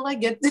until I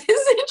get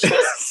disinterested.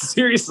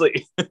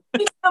 Seriously.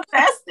 It's the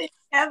best thing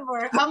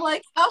ever. I'm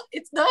like, oh,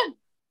 it's done.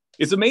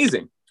 It's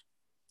amazing.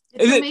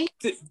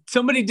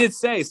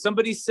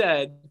 Somebody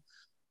said,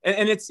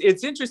 and it's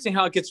interesting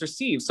how it gets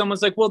received.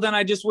 Someone's like, well, then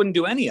I just wouldn't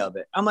do any of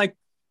it. I'm like,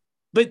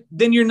 but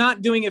then you're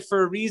not doing it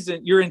for a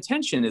reason. Your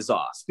intention is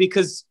off,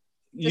 because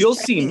you'll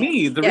see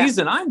me. The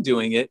reason I'm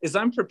doing it is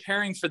I'm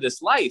preparing for this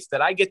life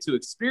that I get to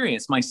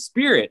experience. My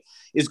spirit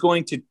is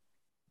going to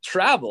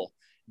travel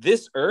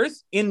this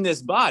earth in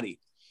this body.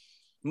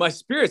 My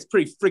spirit's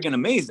pretty friggin'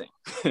 amazing.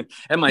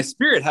 And my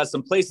spirit has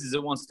some places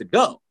it wants to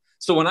go.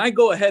 So when I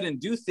go ahead and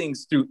do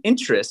things through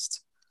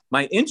interest,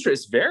 my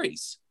interest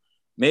varies.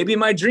 Maybe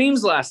my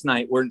dreams last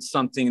night weren't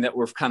something that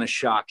were kind of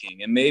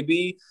shocking, and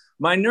maybe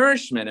my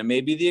nourishment, and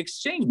maybe the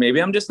exchange,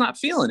 maybe I'm just not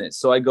feeling it.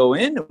 So I go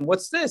in and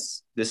what's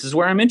this? This is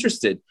where I'm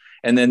interested.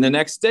 And then the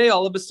next day,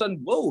 all of a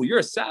sudden, whoa, you're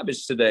a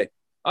savage today.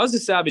 I was a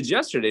savage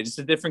yesterday, just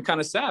a different kind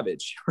of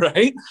savage,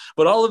 right?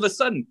 But all of a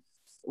sudden,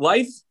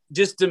 life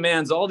just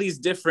demands all these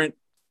different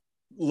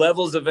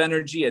levels of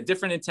energy at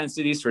different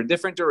intensities for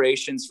different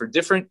durations, for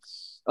different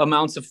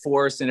amounts of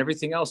force and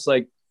everything else.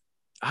 Like,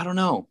 I don't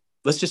know.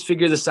 Let's just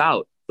figure this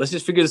out.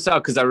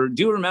 Because I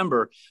do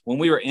remember when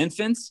we were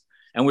infants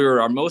and we were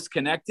our most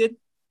connected,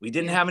 we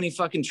didn't have any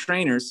fucking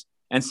trainers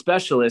and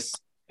specialists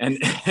and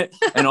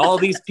and all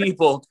these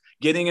people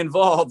getting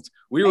involved.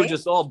 We were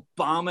just all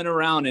bombing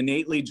around,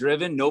 innately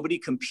driven, nobody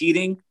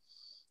competing,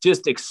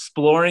 just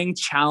exploring,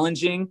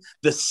 challenging.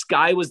 The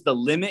sky was the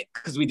limit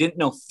because we didn't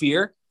know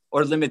fear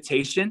or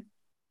limitation.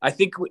 I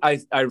think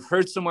I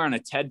heard somewhere on a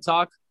TED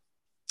Talk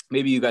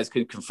maybe you guys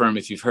could confirm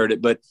if you've heard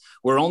it, but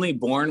we're only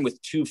born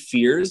with two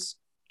fears,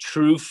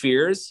 true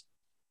fears.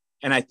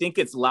 And I think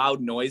it's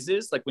loud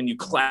noises. Like when you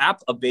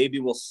clap, a baby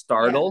will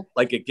startle,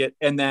 like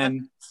and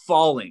then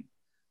falling,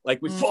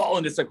 like we fall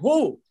and it's like,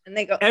 whoa, and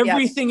they go,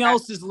 everything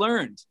else is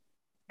learned.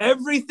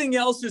 Everything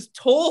else is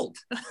told.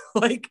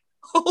 Like,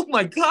 oh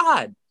my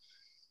God.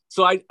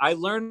 So I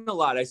learned a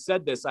lot. I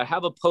said this, I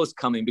have a post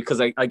coming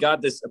because I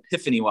got this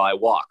epiphany while I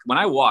walk. When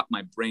I walk,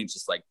 my brain's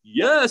just like,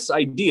 yes,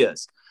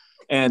 ideas.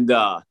 And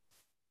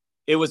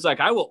it was like,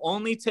 I will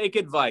only take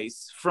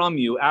advice from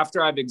you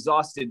after I've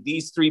exhausted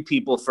these three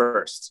people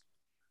first.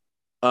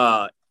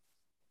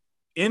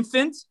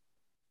 Infant,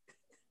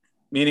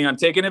 meaning I'm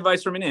taking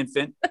advice from an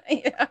infant,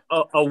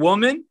 a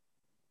woman,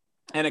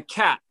 and a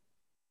cat.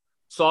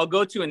 So I'll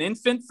go to an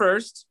infant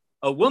first,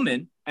 a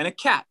woman, and a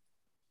cat.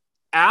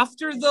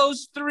 After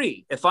those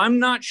three, if I'm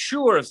not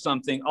sure of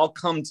something, I'll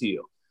come to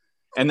you.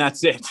 And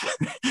that's it.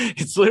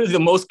 It's literally the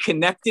most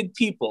connected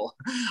people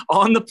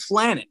on the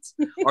planet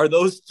are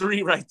those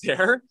three right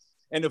there.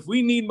 And if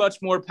we need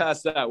much more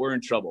past that, we're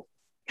in trouble.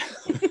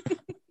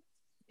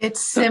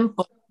 It's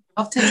simple.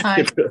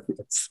 Oftentimes,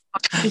 it's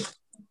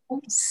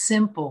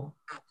simple.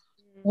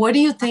 What do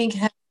you think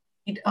has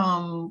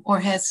or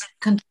has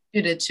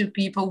contributed to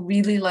people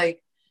really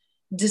like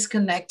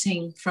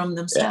disconnecting from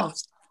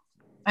themselves?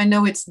 I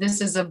know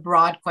this is a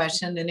broad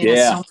question and it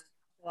has so much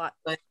a lot,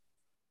 but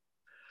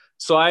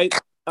so I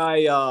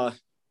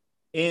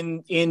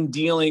in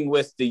dealing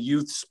with the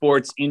youth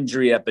sports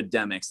injury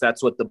epidemics,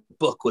 that's what the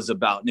book was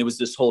about. And it was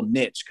this whole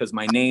niche because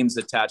my name's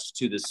attached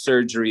to the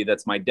surgery.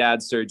 That's my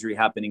dad's surgery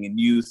happening in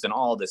youth and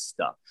all this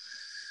stuff.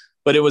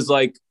 But it was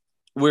like,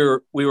 we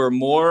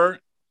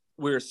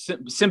were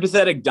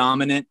sympathetic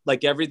dominant,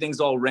 like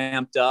everything's all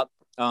ramped up,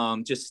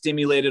 just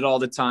stimulated all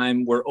the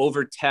time. We're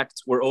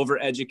over-teched, we're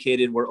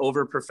over-educated, we're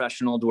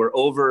over-professionaled, we're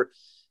overfed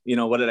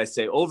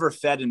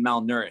and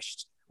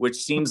malnourished, which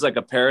seems like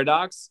a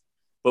paradox,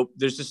 but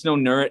there's just no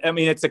nourish. I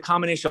mean, it's a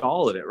combination of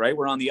all of it, right?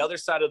 We're on the other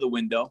side of the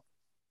window.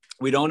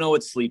 We don't know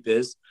what sleep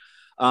is.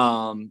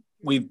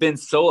 We've been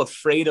so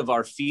afraid of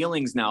our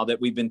feelings now that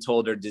we've been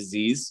told are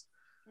disease.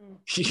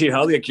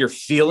 Like your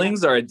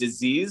feelings are a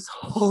disease.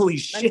 Holy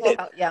shit.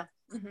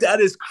 Mm-hmm.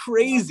 That is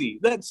crazy.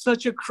 That's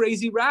such a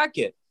crazy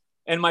racket.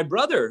 And my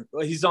brother,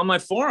 he's on my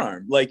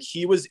forearm. Like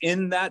he was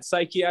in that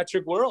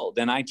psychiatric world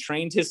and I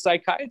trained his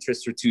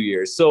psychiatrist for 2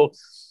 years. So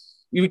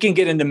we can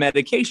get into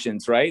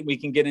medications, right? We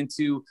can get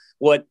into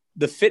what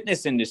the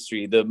fitness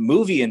industry, the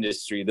movie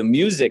industry, the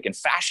music and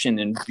fashion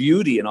and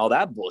beauty and all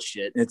that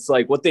bullshit. It's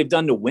like what they've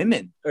done to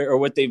women or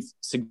what they've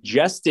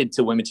suggested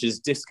to women to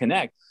just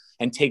disconnect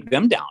and take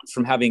them down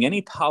from having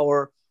any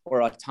power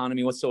or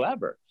autonomy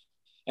whatsoever.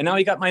 And now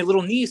you got my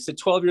little niece at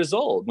 12 years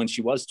old when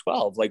she was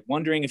 12, like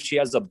wondering if she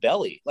has a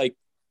belly. Like,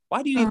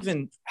 how do you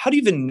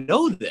even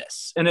know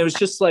this? And it was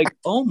just like,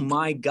 oh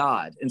my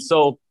God. And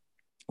so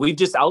we've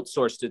just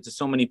outsourced it to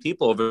so many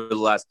people over the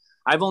last,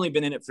 I've only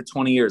been in it for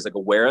 20 years, like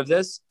aware of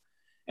this.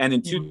 And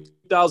in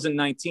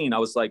 2019, I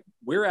was like,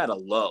 we're at a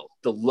low,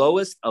 the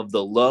lowest of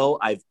the low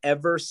I've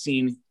ever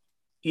seen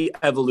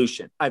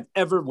evolution I've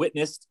ever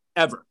witnessed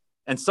ever.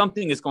 And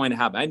something is going to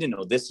happen. I didn't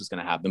know this was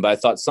going to happen, but I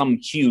thought some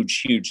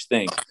huge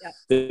thing. Yeah.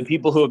 The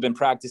people who have been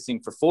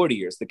practicing for 40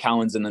 years, the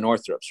Cowans and the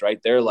Northrops, right?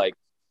 They're like,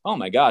 oh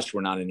my gosh,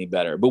 we're not any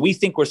better. But we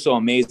think we're so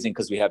amazing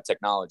because we have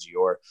technology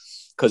or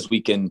because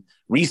we can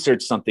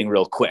research something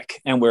real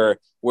quick. And we're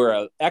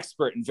an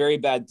expert in very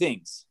bad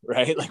things,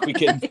 right? Like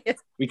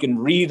we can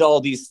read all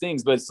these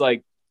things, but it's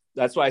like,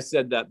 that's why I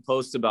said that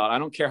post about, I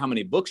don't care how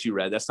many books you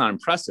read. That's not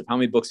impressive. How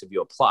many books have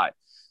you applied?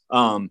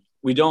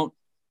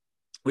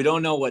 We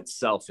don't know what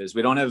self is.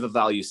 We don't have a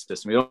value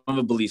system. We don't have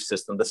a belief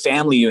system. The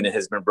family unit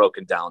has been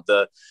broken down.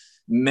 The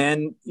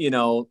men,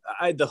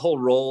 the whole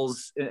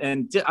roles.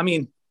 And I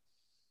mean,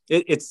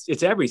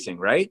 it's everything,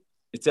 right?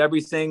 It's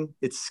everything.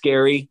 It's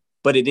scary,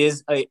 but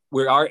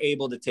we are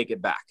able to take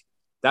it back.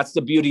 That's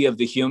the beauty of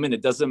the human.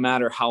 It doesn't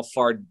matter how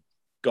far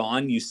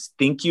gone you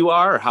think you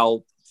are or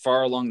how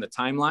far along the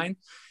timeline.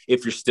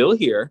 If you're still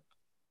here,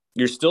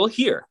 you're still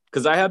here.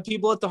 Because I have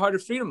people at the Heart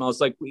of Freedom. I was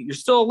like, you're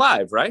still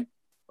alive, right?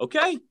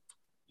 Okay.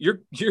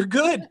 You're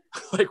good.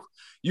 Like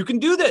you can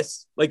do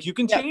this. Like you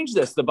can change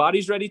this. The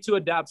body's ready to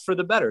adapt for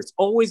the better. It's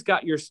always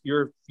got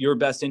your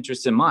best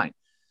interests in mind.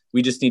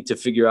 We just need to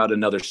figure out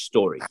another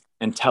story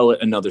and tell it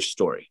another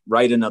story.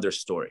 Write another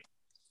story.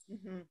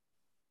 Mm-hmm.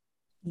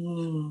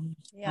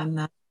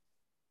 Yeah.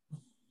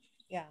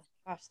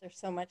 Gosh, there's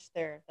so much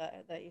there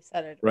that you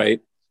said it.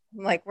 Right.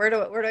 I'm like, where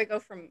do I go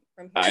from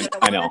here?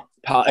 I know.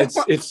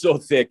 It's so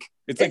thick.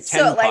 It's like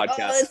 10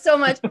 podcasts. It's so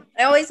much.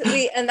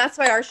 And that's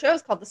why our show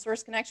is called The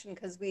Source Connection,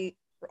 because we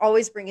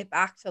always bring it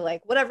back to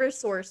like whatever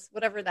source,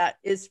 whatever that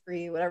is for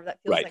you, whatever that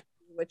feels like,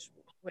 which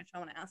I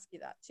want to ask you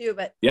that too.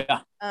 But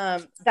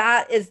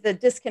that is the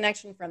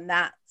disconnection from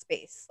that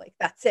space. Like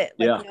that's it.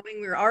 Like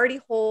knowing we're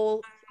already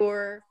whole,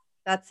 pure.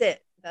 That's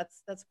it.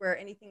 That's where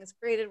anything is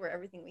created, where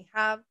everything we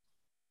have.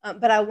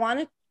 But I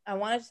wanted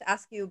to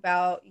ask you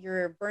about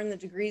your Burn the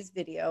Degrees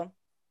video,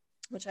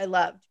 which I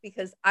loved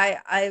because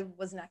I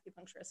was an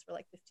acupuncturist for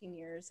like 15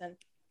 years. And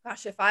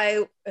gosh, if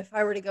I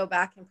were to go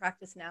back and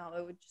practice now,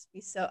 it would just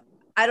be so.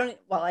 I don't.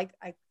 Well, I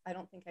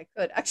don't think I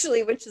could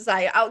actually, which is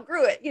I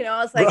outgrew it. You know,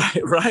 I was like,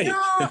 right. No,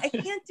 I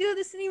can't do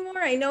this anymore.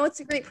 I know it's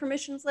a great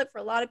permission slip for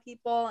a lot of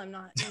people. I'm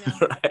not,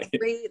 that's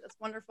great. That's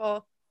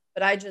wonderful.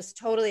 But I just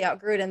totally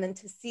outgrew it. And then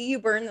to see you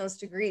burn those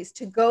degrees,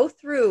 to go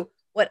through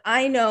what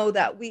I know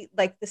that we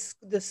like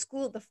the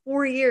school, the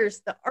 4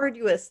 years, the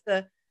arduous,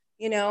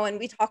 and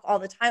we talk all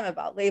the time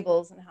about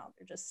labels and how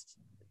they're just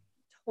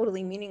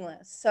totally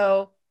meaningless.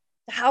 So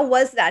how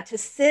was that to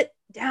sit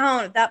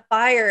down at that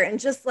fire and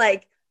just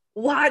like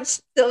watch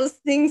those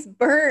things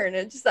burn?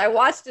 And I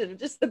watched it,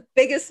 just the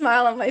biggest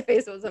smile on my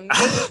face. It was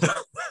amazing.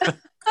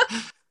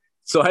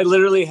 So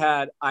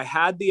I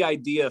had the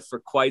idea for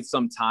quite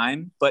some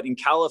time, but in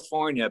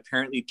California,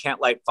 apparently you can't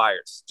light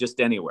fires just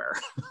anywhere.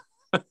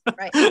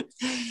 Right.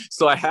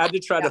 So I had to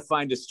try to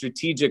find a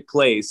strategic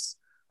place.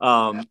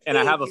 And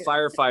I have a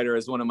firefighter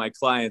as one of my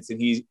clients,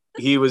 and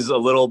he was a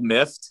little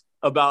miffed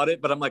about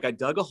it, but I'm like, I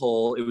dug a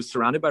hole. It was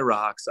surrounded by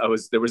rocks.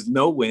 There was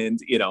no wind,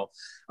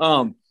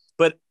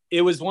 but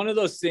it was one of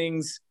those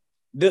things.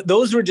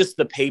 Those were just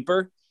the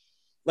paper.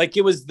 Like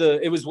it was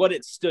what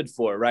it stood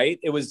for, right?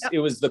 It was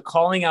the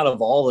calling out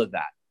of all of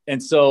that.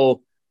 And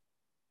so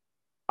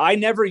I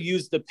never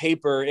used the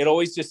paper. It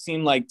always just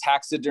seemed like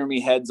taxidermy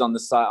heads on the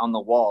side, on the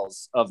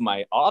walls of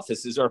my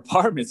offices or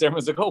apartments.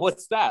 Everyone's like, oh,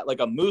 what's that? Like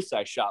a moose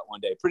I shot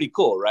one day. Pretty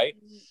cool, right?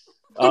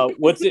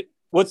 What's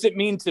it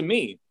mean to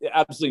me?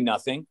 Absolutely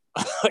nothing.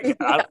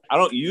 I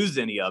don't use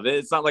any of it.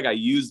 It's not like I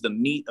use the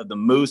meat of the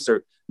moose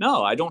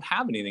no, I don't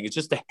have anything. It's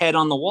just a head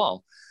on the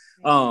wall.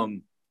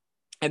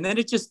 And then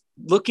it's just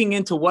looking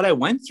into what I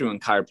went through in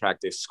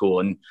chiropractic school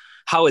and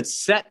how it's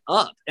set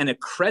up and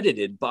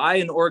accredited by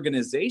an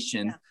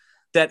organization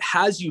that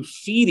has you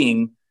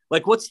feeding.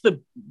 Like, what's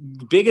the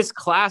biggest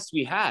class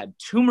we had?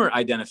 Tumor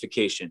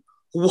identification.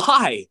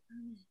 Why?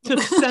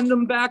 To send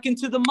them back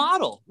into the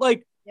model.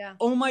 Like,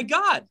 oh my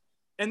God.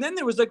 And then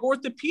there was like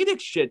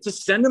orthopedic shit to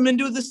send them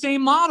into the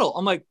same model.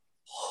 I'm like,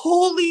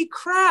 holy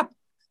crap.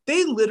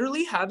 They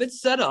literally have it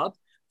set up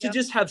to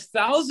just have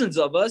thousands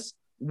of us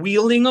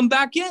wheeling them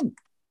back in.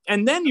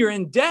 And then you're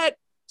in debt.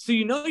 So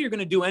you're going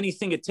to do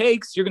anything it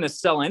takes. You're going to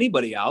sell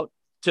anybody out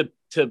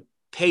to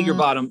pay your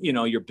bottom,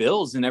 your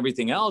bills and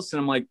everything else. And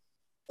I'm like,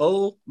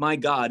 oh my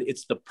God,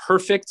 it's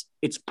perfect.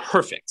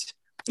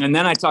 And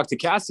then I talked to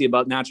Cassie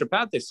about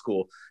naturopathic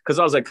school, because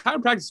I was like,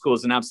 chiropractic school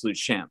is an absolute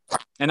sham.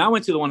 And I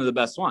went to one of the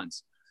best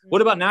ones.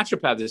 What about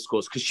naturopathic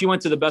schools? Because she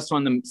went to the best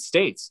one in the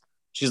States.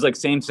 She's like,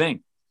 same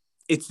thing.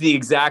 It's the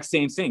exact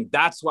same thing.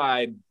 That's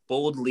why I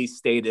boldly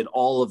stated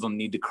all of them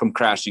need to come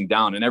crashing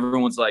down. And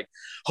everyone's like,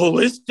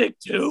 holistic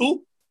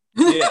too?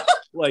 Yeah.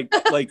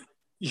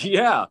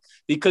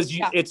 Because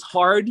it's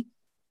hard.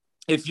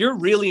 If you're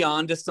really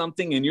onto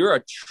something and you're a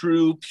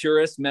true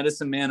purist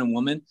medicine man and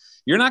woman,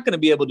 you're not going to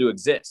be able to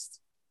exist.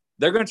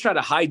 They're going to try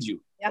to hide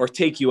you or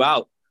take you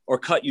out or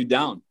cut you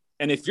down.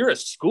 And if you're a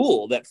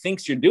school that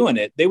thinks you're doing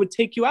it, they would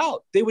take you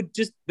out. They would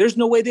there's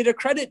no way they'd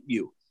accredit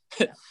you.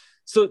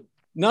 So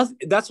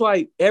that's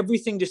why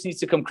everything just needs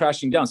to come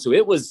crashing down. So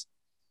it was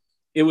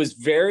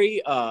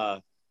very,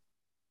 oh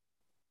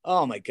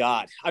my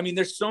God. I mean,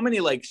 there's so many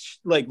like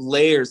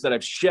layers that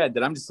I've shed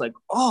that I'm just like,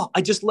 oh,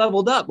 I just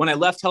leveled up. When I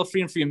left Health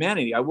Freedom for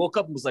Humanity, I woke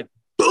up and was like,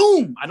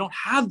 boom, I don't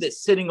have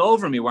this sitting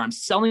over me where I'm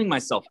selling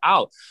myself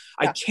out.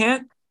 I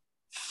can't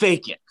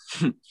fake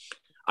it.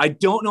 I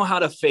don't know how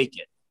to fake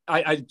it.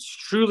 I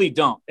truly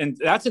don't. And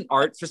that's an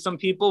art for some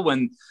people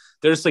when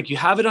there's like, you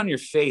have it on your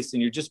face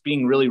and you're just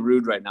being really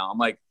rude right now. I'm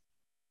like,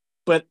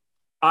 but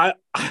I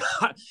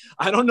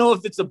don't know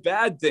if it's a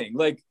bad thing.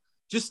 Like,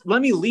 just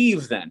let me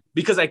leave then,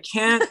 because I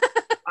can't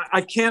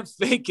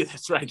fake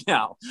this right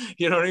now.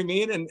 You know what I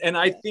mean? And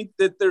I think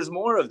that there's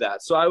more of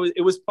that. So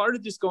it was part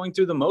of just going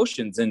through the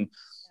motions, and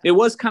it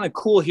was kind of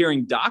cool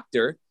hearing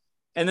doctor.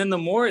 And then the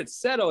more it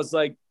said, I was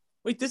like,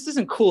 wait, this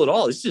isn't cool at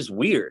all. It's just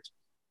weird.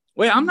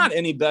 Wait, I'm not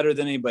any better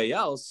than anybody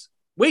else.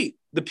 Wait,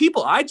 the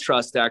people I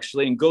trust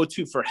actually and go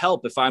to for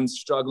help if I'm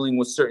struggling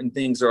with certain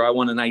things, or I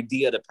want an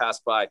idea to pass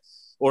by,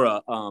 or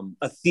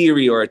a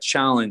theory or a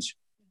challenge,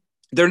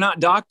 they're not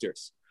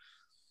doctors.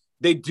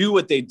 They do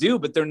what they do,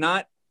 but they're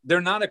not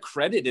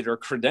accredited or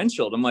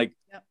credentialed. I'm like,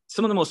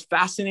 some of the most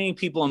fascinating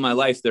people in my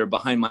life that are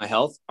behind my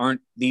health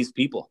aren't these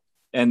people.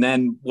 And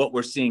then what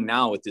we're seeing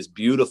now with this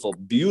beautiful,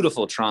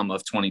 beautiful trauma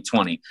of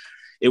 2020,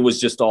 it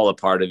was just all a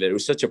part of it. It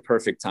was such a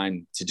perfect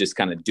time to just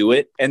kind of do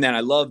it. And then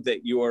I love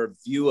that your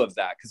view of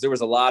that, because there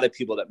was a lot of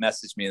people that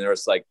messaged me and they were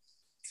like,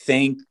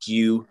 thank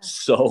you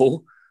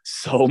so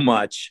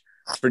much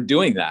for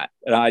doing that.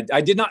 And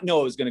I did not know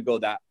it was going to go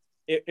that.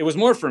 It was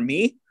more for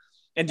me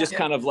and just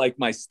kind of like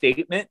my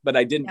statement, but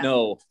I didn't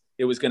know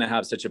it was going to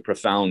have such a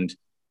profound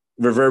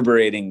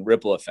reverberating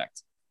ripple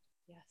effect.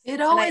 It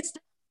always,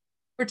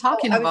 we're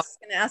talking about. I was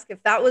going to ask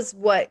if that was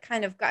what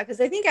kind of got, because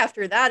I think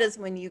after that is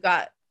when you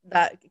got,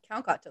 that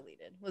account got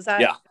deleted. Was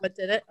that what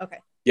did it? Okay.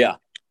 Yeah.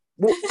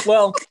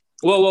 Well,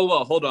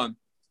 whoa. Hold on.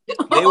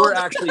 They were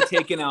actually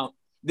taking out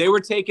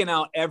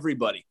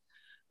everybody.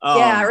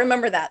 Yeah, I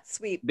remember that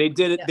sweep. They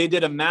did it. Yeah. They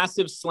did a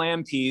massive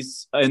slam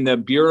piece in the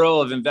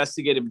Bureau of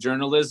Investigative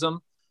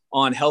Journalism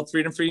on Health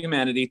Freedom for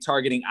Humanity,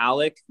 targeting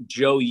Alec,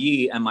 Joe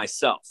Yee, and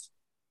myself.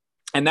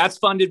 And that's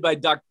funded by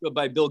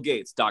Bill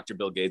Gates, Dr.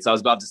 Bill Gates. I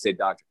was about to say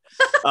doctor.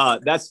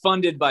 That's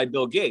funded by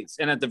Bill Gates.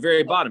 And at the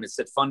very bottom, it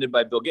said funded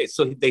by Bill Gates.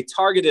 So they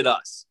targeted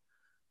us.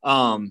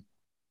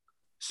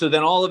 So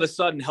then all of a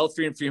sudden, Health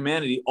Freedom for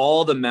Humanity,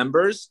 all the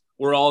members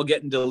were all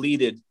getting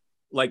deleted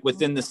like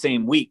within the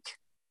same week.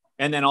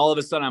 And then all of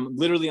a sudden, I'm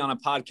literally on a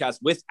podcast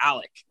with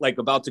Alec, like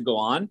about to go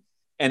on,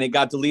 and it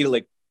got deleted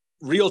like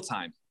real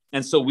time.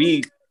 And so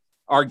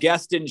our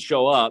guest didn't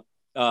show up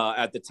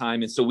at the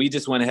time. And so we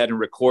just went ahead and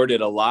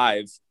recorded a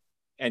live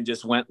and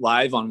just went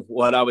live on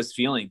what I was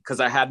feeling, because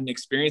I hadn't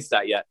experienced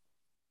that yet.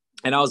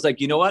 And I was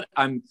like, you know what?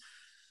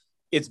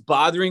 It's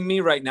bothering me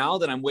right now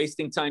that I'm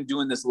wasting time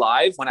doing this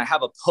live when I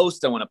have a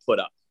post I want to put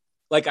up.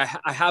 Like I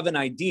have an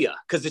idea,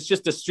 because it's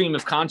just a stream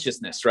of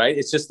consciousness, right?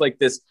 It's just like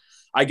this.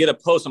 I get a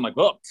post. I'm like,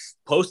 oh,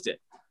 post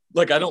it.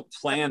 Like, I don't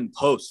plan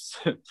posts.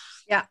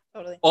 Yeah,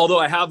 totally. Although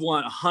I have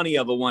a honey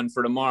of a one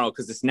for tomorrow,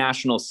 because it's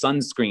National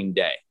Sunscreen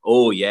Day.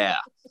 Oh, yeah.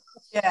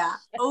 Yeah.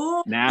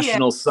 Oh,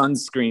 National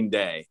Sunscreen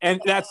Day.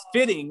 And that's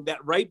fitting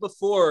that right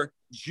before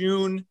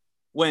June,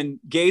 when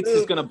Gates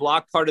is going to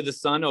block part of the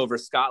sun over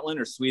Scotland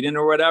or Sweden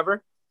or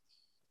whatever,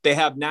 they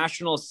have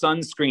National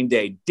Sunscreen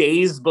Day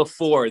days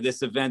before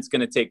this event's going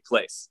to take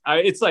place.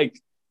 It's like,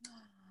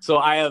 so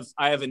I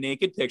have a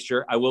naked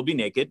picture. I will be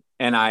naked,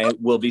 and I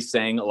will be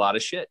saying a lot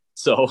of shit.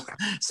 So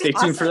stay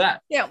tuned for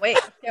that. Can't wait.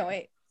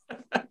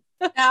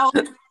 Now,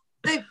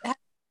 they've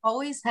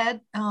always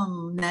had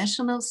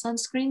National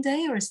Sunscreen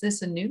Day, or is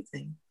this a new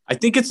thing? I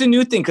think it's a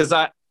new thing, because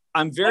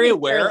I'm very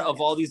aware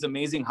of all these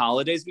amazing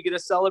holidays we get to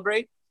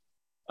celebrate.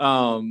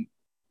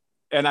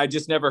 And I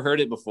just never heard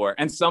it before.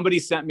 And somebody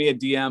sent me a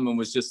DM and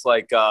was just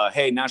like,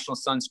 hey, National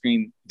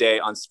Sunscreen Day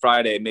on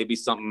Friday, maybe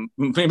some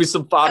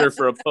fodder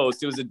for a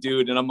post. It was a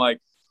dude. And I'm like,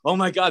 oh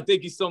my God,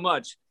 thank you so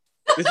much.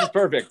 This is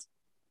perfect.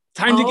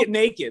 Time to get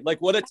naked.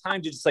 Like, what a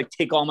time to just like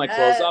take all my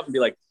clothes off and be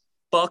like,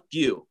 fuck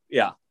you.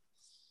 Yeah.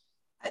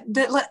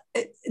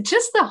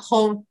 Just the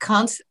whole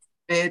concept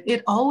of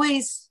it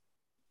always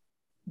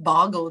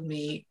boggled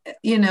me,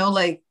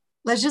 like,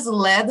 let's just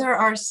lather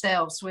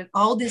ourselves with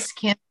all this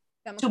chemicals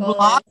to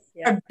block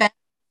our bad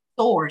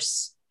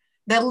source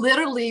that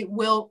literally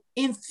will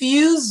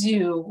infuse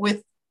you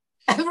with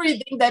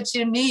everything that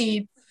you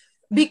need,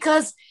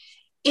 because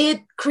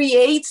it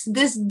creates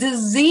this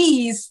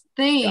disease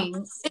thing.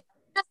 It's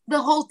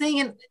the whole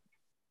thing.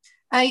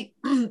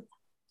 And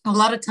a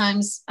lot of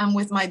times I'm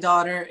with my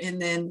daughter, and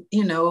then,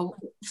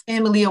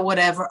 family or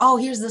whatever. Oh,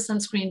 here's the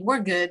sunscreen. We're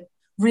good.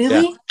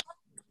 Really?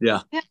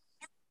 Yeah.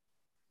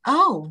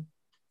 Oh,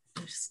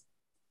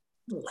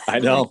 I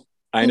know.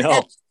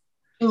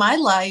 In my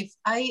life,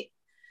 I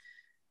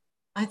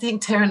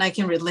think Tara and I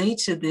can relate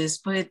to this,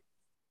 but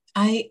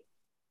I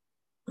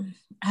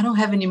don't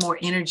have any more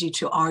energy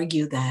to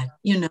argue that.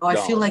 I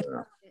feel like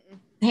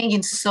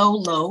hanging so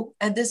low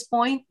at this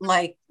point.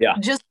 Like,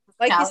 just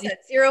like you said,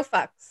 zero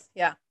fucks.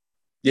 Yeah.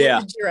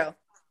 Zero.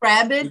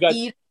 Grab it,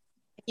 eat,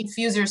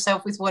 infuse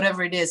yourself with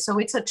whatever it is. So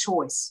it's a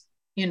choice,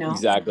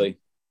 Exactly.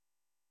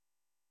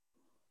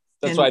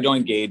 That's why I don't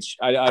engage.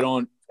 I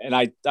don't. And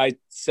I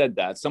said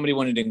that somebody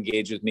wanted to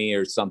engage with me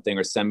or something,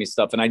 or send me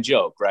stuff. And I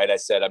joke, right? I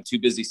said, I'm too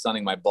busy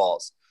sunning my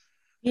balls.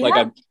 Yeah.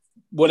 Like,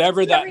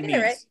 whatever that means,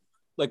 right?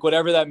 Like,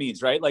 whatever that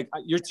means, right? Like,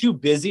 you're too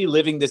busy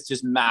living this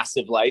just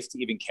massive life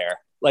to even care.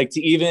 Like,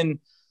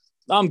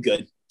 I'm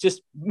good.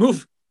 Just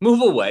move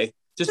away.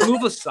 Just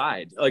move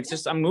aside. Like,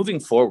 I'm moving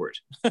forward.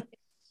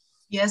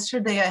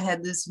 Yesterday, I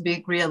had this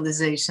big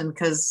realization,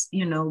 because,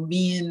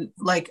 being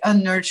like a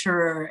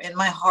nurturer, and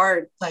my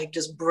heart like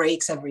just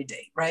breaks every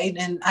day, right?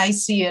 And I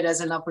see it as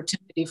an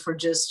opportunity for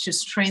just to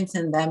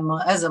strengthen them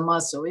as a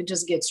muscle. It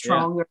just gets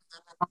stronger,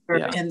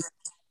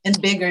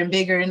 and bigger and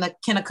bigger, and like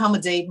can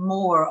accommodate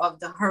more of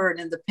the hurt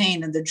and the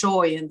pain and the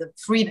joy and the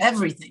freedom,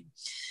 everything.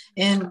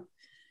 And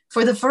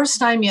for the first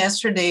time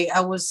yesterday,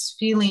 I was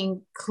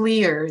feeling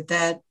clear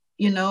that,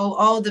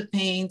 all the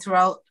pain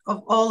throughout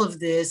of all of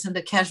this, and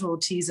the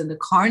casualties and the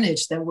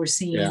carnage that we're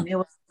seeing, it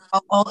was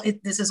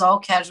this is all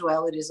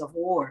casualties of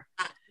war.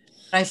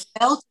 I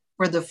felt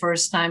for the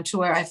first time to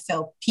where I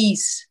felt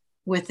peace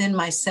within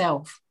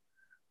myself.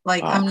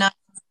 Like, I'm not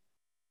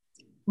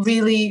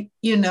really,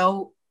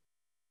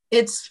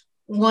 it's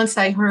once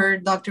I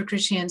heard Dr.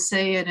 Christian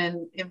say it,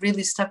 and it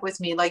really stuck with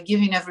me, like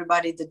giving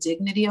everybody the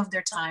dignity of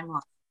their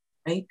timeline,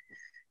 right?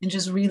 And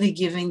just really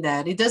giving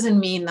that. It doesn't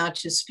mean not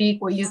to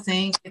speak what you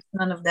think, it's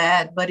none of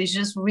that, but it's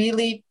just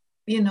really,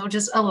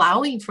 just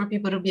allowing for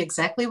people to be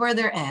exactly where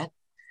they're at,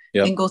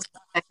 and go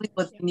through exactly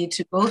what they need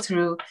to go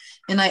through.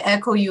 And I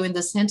echo you in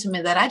the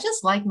sentiment that I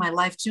just like my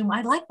life too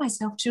much. I like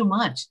myself too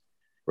much.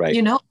 Right.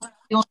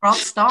 Rock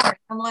star.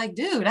 I'm like,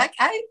 dude, I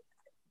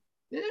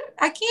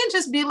can't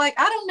just be like,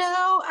 I don't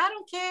know, I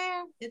don't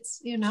care.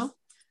 It's,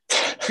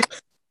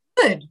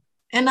 good.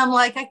 And I'm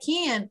like, I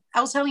can't.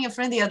 I was telling a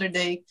friend the other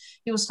day,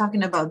 he was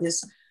talking about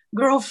this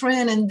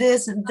girlfriend and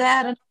this and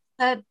that. And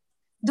that,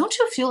 don't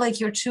you feel like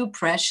you're too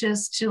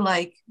precious to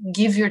like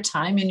give your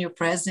time and your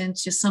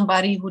presence to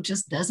somebody who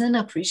just doesn't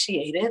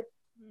appreciate it?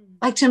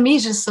 Like, to me,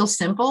 it's just so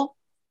simple.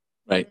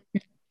 Right.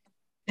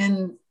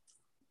 And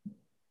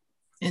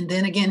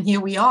then again, here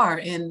we are.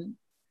 And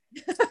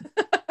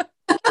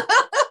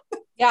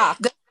yeah,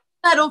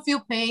 I don't feel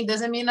pain.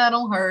 Doesn't mean I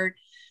don't hurt.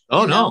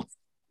 Oh, no.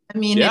 I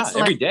mean, yeah, it's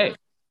every like day.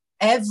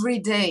 Every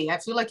day. I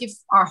feel like if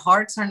our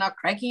hearts are not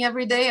cracking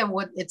every day at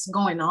what it's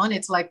going on,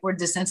 it's like we're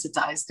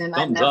desensitized. And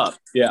Thumbs up.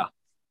 Yeah.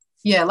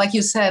 Yeah, like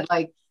you said,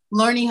 like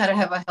learning how to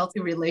have a healthy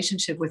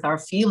relationship with our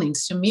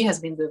feelings, to me, has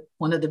been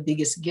one of the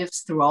biggest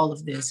gifts through all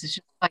of this. It's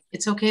just like,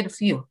 it's okay to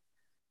feel,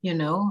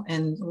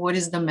 and what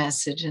is the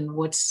message, and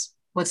what's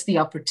the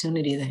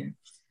opportunity there?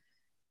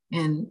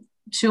 And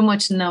too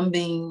much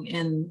numbing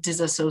and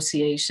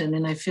disassociation.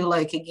 And I feel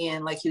like,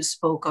 again, like you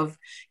spoke of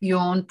your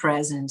own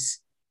presence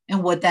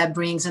and what that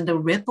brings and the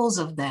ripples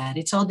of that.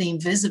 It's all the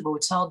invisible.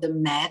 It's all the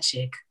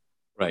magic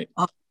right.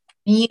 of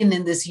being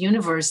in this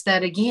universe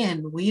that,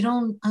 again, we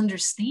don't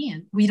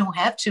understand. We don't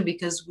have to,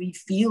 because we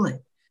feel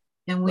it.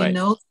 And we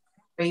know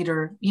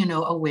greater,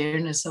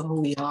 awareness of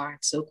who we are.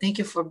 So thank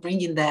you for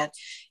bringing that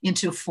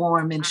into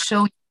form and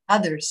showing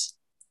others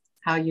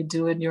how you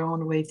do it in your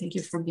own way. Thank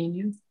you for being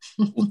you.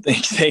 Well,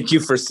 thank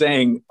you for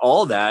saying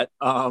all that.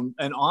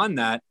 And on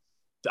that,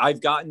 I've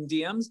gotten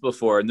DMs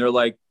before, and they're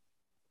like,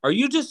 are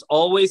you just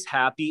always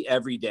happy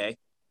every day?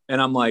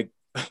 And I'm like,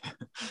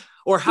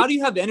 or how do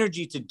you have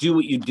energy to do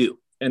what you do?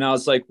 And I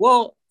was like,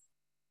 well,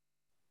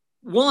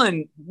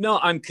 one, no,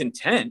 I'm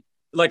content.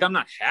 Like, I'm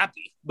not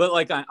happy, but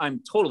like,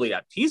 I'm totally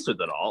at peace with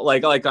it all.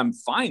 Like I'm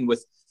fine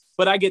with,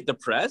 but I get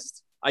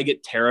depressed. I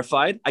get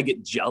terrified. I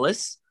get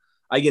jealous.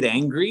 I get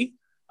angry.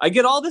 I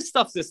get all this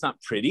stuff that's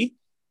not pretty,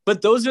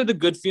 but those are the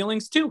good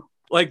feelings too.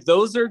 Like,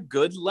 those are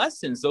good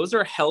lessons. Those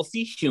are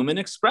healthy human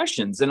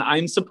expressions. And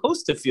I'm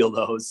supposed to feel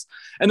those,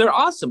 and they're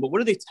awesome. But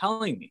what are they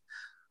telling me?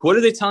 What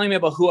are they telling me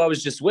about who I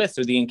was just with,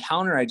 or the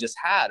encounter I just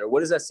had? Or what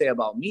does that say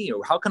about me?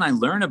 Or how can I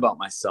learn about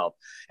myself?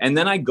 And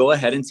then I go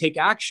ahead and take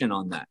action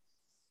on that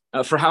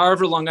for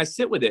however long I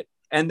sit with it.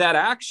 And that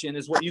action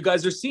is what you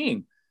guys are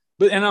seeing.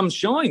 And I'm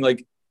showing,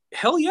 like,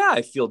 hell yeah,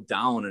 I feel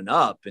down and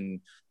up.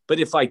 But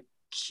if I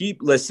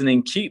keep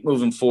listening, keep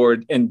moving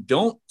forward, and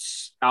don't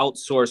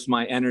outsource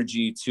my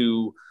energy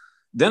to,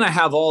 then I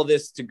have all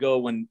this to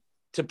go and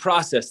to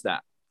process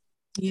that.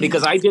 Yeah.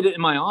 Because I did it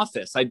in my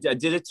office. I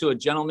did it to a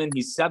gentleman.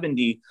 He's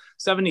 70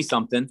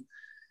 something.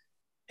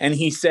 And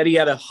he said he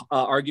had an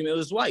argument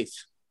with his wife.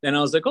 And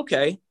I was like,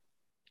 okay,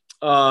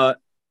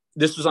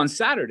 this was on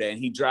Saturday, and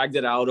he dragged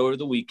it out over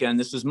the weekend.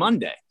 This was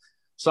Monday.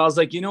 So I was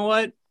like, you know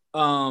what?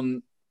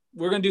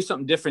 We're going to do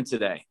something different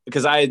today,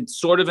 because I had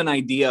sort of an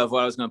idea of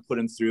what I was going to put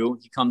him through.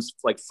 He comes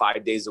like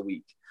 5 days a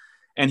week,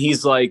 and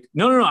he's like,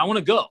 no, I want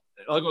to go.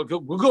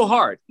 We'll go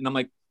hard. And I'm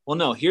like, well,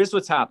 no, here's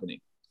what's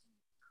happening.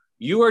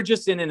 You are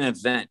just in an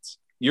event.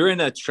 You're in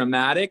a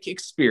traumatic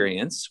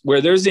experience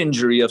where there's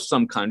injury of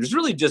some kind. There's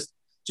really just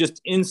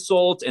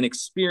insult and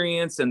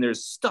experience, and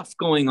there's stuff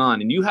going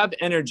on, and you have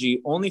energy,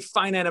 only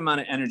finite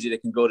amount of energy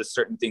that can go to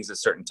certain things at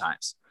certain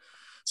times.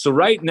 So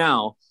right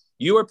now,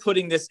 you are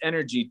putting this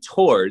energy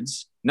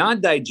towards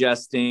not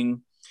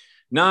digesting,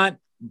 not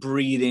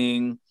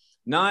breathing,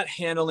 not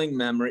handling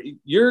memory.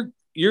 You're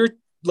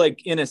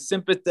like in a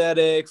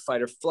sympathetic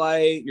fight or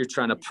flight. You're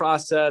trying to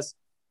process.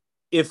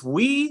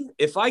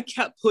 If I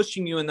kept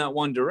pushing you in that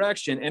one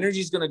direction, energy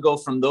is going to go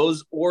from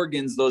those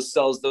organs, those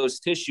cells, those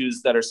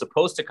tissues that are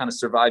supposed to kind of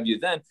survive you.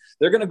 Then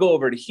they're going to go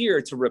over to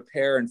here to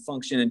repair and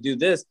function and do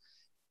this.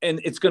 And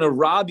it's going to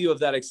rob you of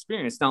that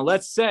experience. Now,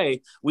 let's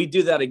say we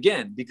do that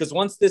again, because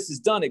once this is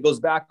done, it goes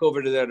back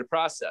over to there to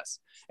process,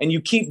 and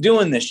you keep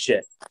doing this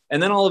shit.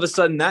 And then all of a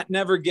sudden that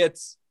never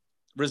gets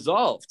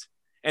resolved.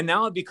 And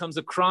now it becomes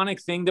a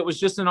chronic thing that was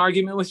just an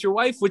argument with your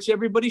wife, which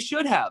everybody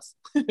should have.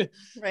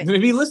 Right.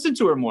 Maybe listen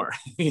to her more,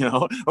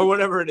 or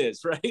whatever it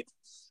is. Right.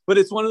 But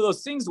it's one of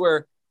those things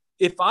where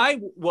if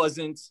I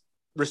wasn't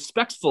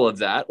respectful of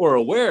that or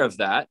aware of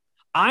that,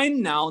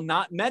 I'm now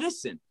not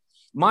medicine.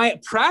 My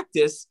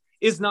practice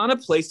is not a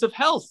place of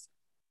health.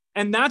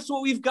 And that's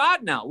what we've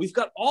got now. We've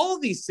got all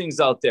these things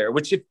out there,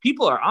 which, if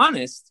people are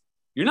honest,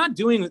 you're not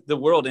doing the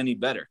world any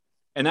better.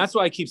 And that's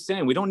why I keep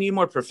saying we don't need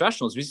more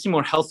professionals. We just need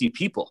more healthy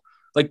people.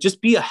 Like,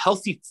 just be a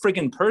healthy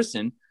friggin'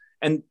 person,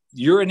 and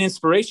you're an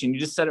inspiration. You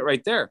just said it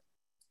right there.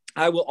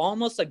 I will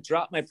almost like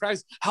drop my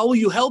practice. How will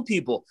you help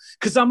people?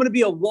 Because I'm going to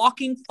be a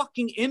walking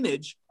fucking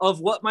image of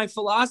what my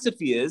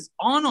philosophy is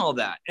on all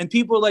that. And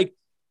people are like,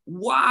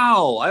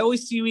 wow, I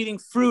always see you eating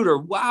fruit, or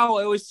wow,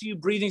 I always see you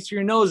breathing through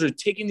your nose, or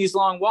taking these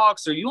long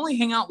walks, or you only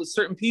hang out with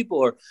certain people,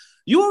 or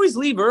you always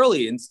leave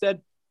early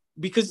instead,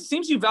 because it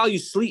seems you value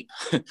sleep.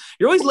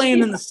 You're always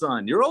laying in the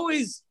sun. You're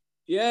always,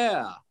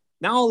 yeah.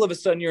 Now all of a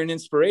sudden you're an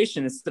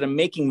inspiration instead of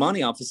making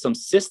money off of some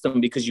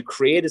system because you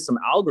created some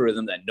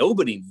algorithm that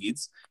nobody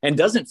needs and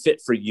doesn't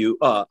fit for you,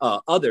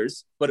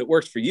 others, but it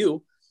works for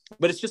you.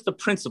 But it's just a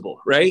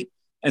principle, right?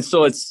 And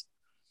so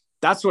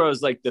that's where I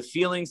was like, the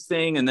feelings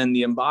thing, and then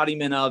the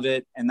embodiment of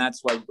it. And that's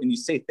why when you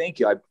say thank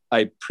you, I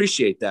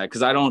appreciate that,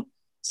 because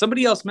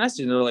somebody else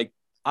messaged and they're like,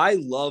 I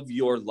love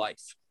your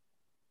life.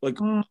 Like,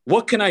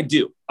 what can I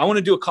do? I want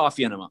to do a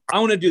coffee enema. I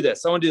want to do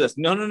this. I want to do this.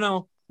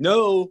 No,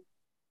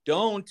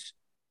 don't,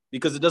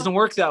 because it doesn't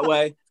work that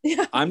way.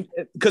 Yeah.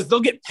 Because they'll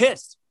get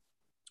pissed.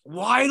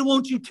 Why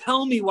won't you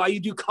tell me why you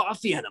do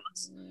coffee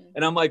enemas?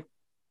 And I'm like,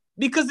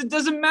 because it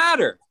doesn't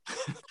matter.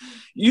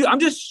 I'm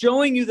just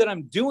showing you that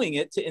I'm doing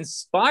it to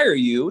inspire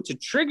you, to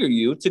trigger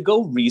you to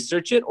go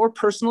research it, or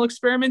personal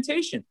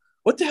experimentation.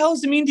 What the hell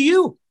does it mean to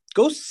you?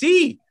 Go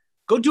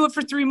do it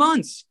for 3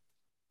 months.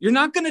 You're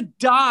not going to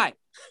die.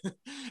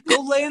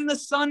 Go lay in the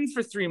sun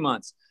for 3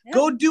 months. Yeah.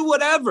 Go do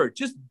whatever.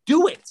 Just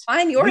do it.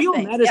 Find your Real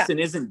thing. medicine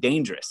isn't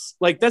dangerous.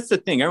 Like, that's the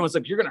thing. Everyone's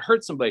like, you're going to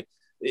hurt somebody.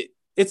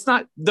 It's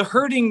not. The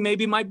hurting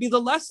maybe might be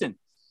the lesson.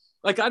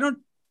 Like,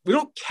 we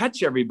don't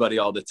catch everybody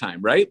all the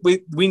time, right?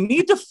 We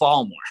need to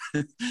fall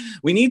more.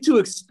 We need to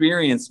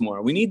experience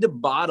more. We need to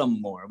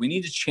bottom more. We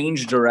need to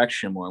change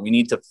direction more. We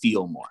need to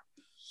feel more.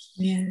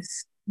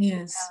 Yes.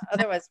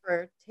 Otherwise,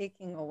 we're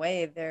taking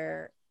away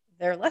their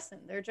lesson.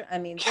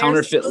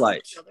 Counterfeit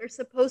life. They're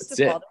supposed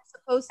to fall.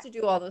 They're supposed to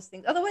do all those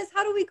things. Otherwise,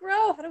 how do we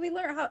grow? How do we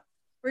learn?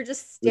 We're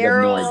just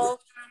sterile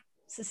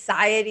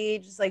society.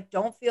 Just like,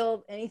 don't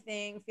feel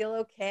anything. Feel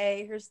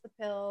okay. Here's the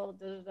pill.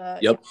 Da, da, da.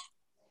 Yep.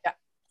 Yeah.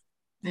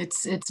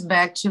 It's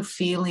back to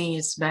feeling.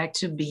 It's back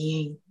to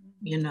being.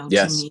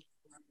 Yes. To me,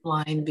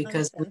 blind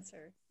because we're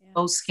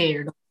so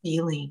scared of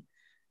feeling.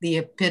 The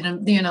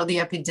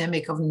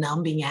epidemic of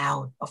numbing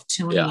out, of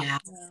tuning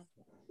out,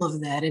 all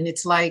of that, and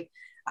it's like,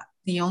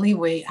 the only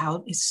way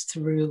out is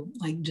through,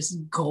 like,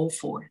 just go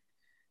for it.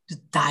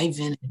 Just dive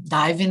in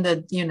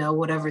the,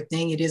 whatever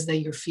thing it is that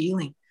you're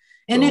feeling.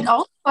 And it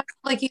also,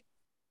 like,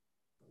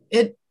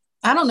 I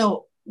don't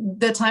know,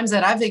 the times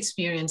that I've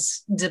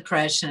experienced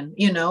depression,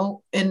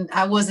 and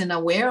I wasn't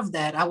aware of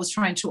that. I was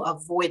trying to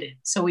avoid it.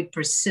 So it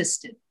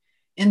persisted.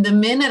 And the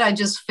minute I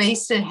just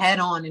faced it head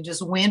on and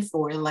just went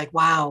for it, like,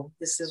 wow,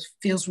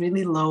 feels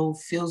really low,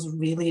 feels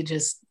really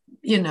just,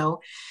 and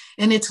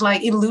it's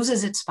like, it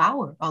loses its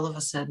power all of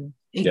a sudden.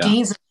 It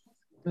gains a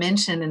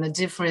dimension and a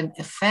different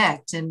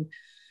effect. And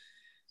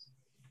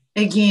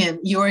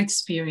again, your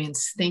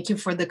experience, thank you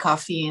for the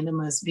coffee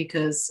enemas,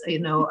 because,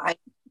 I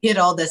did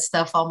all that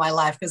stuff all my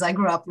life, because I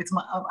grew up with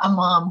a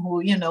mom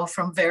who,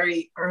 from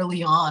very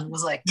early on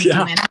was like, we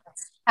do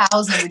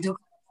house and we do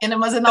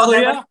enemas and all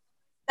that.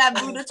 That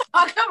Buddha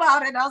talk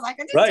about it. I was like,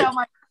 I didn't tell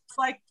my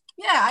like,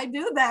 yeah, I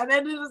do that.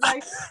 And it was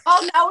like,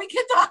 oh, now we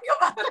can talk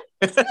about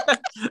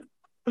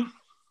it.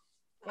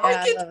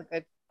 I love a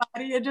good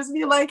body and just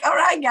be like, all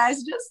right,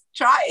 guys, just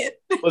try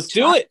it. Let's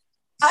do it.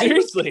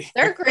 Seriously.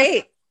 They're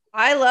great.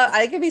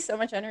 I give you so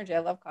much energy. I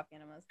love coffee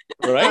enemas.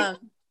 Right.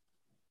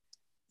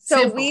 So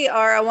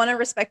I want to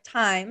respect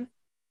time.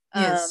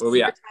 Yes. Where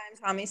we at? Time,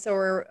 Tommy.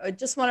 So I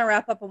just want to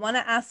wrap up. I want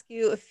to ask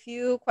you a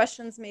few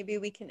questions maybe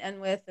we can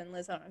end with, and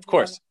Liz, I don't know if of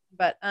course.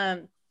 But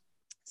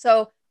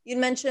so you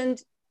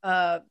mentioned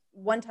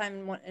one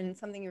time in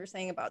something you were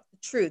saying about the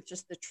truth,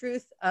 just the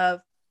truth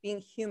of being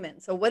human.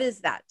 So what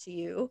is that to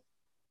you?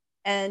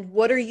 And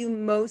what are you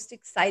most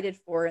excited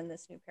for in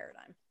this new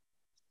paradigm?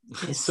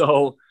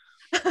 So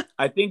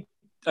I think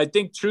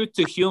truth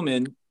to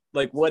human,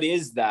 like, what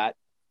is that?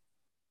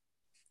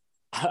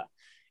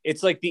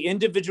 It's like the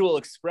individual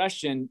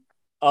expression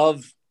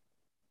of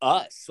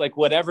us, like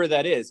whatever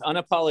that is,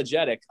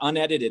 unapologetic,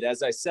 unedited,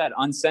 as I said,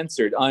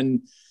 uncensored,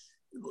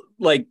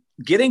 like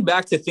getting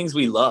back to things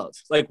we love.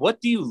 Like, what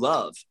do you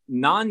love?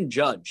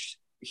 Non-judged,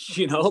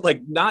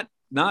 like not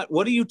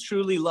what do you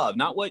truly love?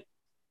 Not what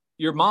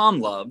your mom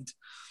loved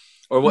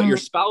or what your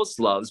spouse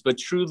loves, but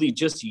truly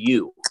just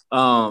you.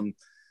 I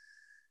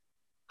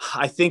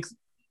think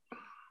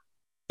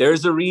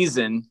there's a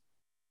reason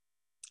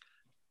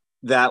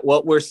that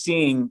what we're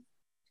seeing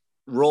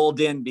rolled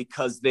in,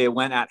 because they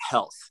went at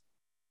health.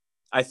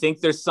 I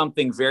think there's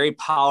something very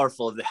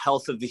powerful of the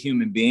health of the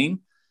human being,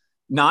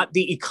 not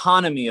the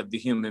economy of the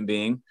human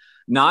being,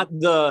 and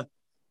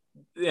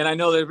I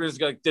know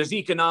there's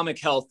economic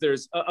health.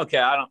 There's, that's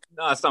not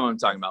what I'm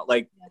talking about.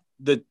 Like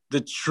the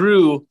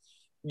true,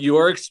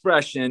 your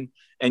expression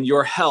and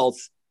your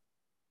health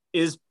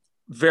is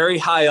very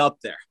high up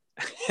there.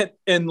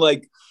 And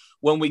like,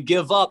 when we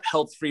give up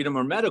health freedom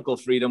or medical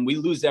freedom, we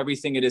lose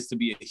everything it is to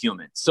be a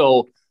human.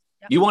 So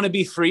you want to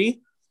be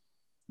free,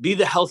 be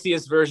the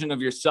healthiest version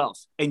of yourself.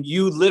 And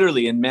you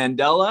literally, in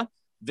Mandela,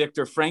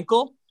 Viktor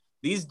Frankl,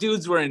 these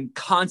dudes were in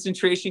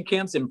concentration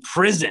camps, in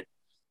prison,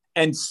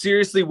 and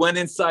seriously went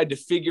inside to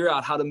figure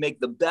out how to make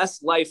the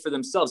best life for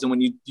themselves. And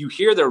when you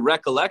hear their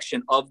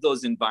recollection of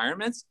those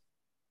environments,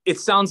 it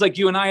sounds like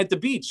you and I at the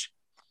beach.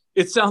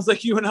 It sounds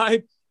like you and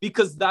I,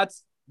 because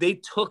they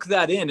took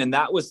that in, and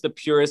that was the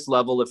purest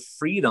level of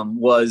freedom,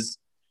 was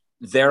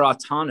their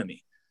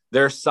autonomy,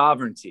 their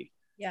sovereignty,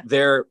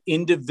 their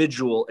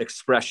individual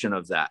expression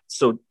of that.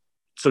 So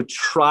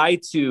try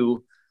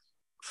to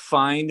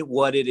find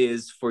what it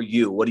is for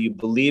you. What do you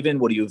believe in?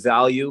 What do you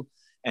value?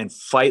 And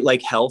fight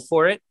like hell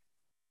for it.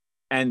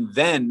 And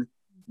then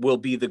will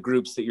be the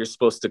groups that you're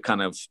supposed to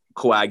kind of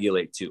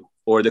coagulate to,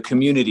 or the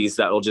communities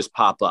that will just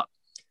pop up.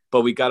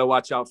 but we got to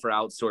watch out for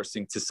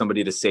outsourcing to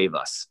somebody to save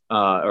us,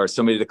 or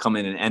somebody to come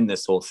in and end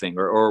this whole thing,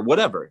 or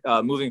whatever,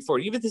 moving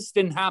forward. Even if this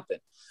didn't happen,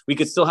 we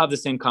could still have the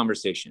same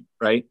conversation,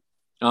 right?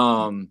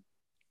 And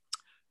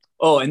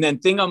then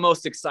thing I'm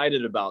most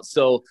excited about.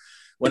 So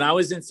when I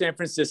was in San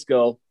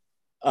Francisco,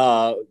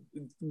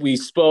 we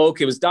spoke.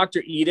 It was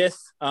Dr. Edith,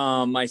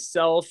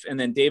 myself, and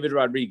then David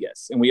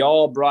Rodriguez, and we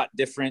all brought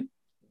different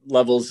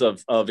levels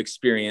of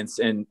experience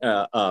and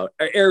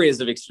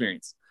areas of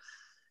experience.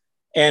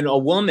 And a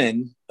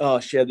woman,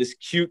 she had this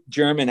cute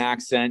German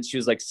accent. She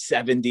was like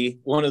 70,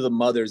 one of the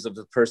mothers of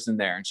the person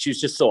there. And she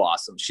was just so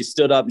awesome. She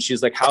stood up and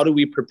she's like, how do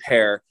we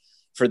prepare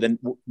for the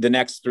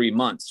next 3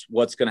 months?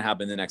 What's going to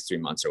happen in the next 3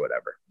 months or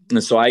whatever?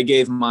 And so I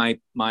gave my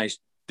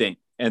thing.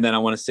 And then I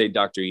want to say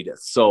Dr. Edith.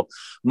 So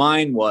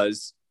mine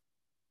was,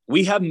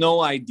 we have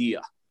no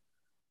idea.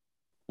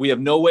 We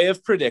have no way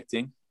of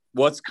predicting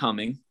what's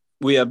coming.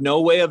 We have no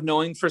way of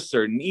knowing for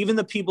certain. Even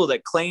the people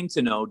that claim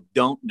to know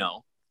don't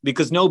know,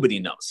 because nobody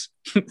knows.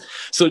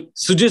 So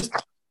just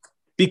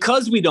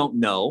because we don't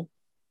know,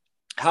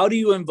 how do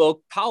you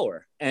invoke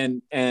power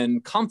and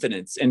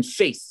confidence and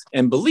faith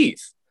and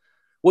belief?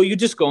 Well, you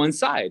just go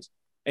inside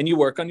and you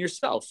work on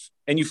yourself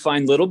and you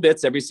find little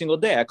bits every single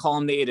day. I call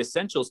them the 8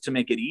 essentials to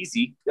make it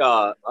easy.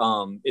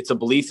 It's a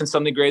belief in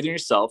something greater than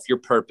yourself, your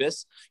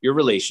purpose, your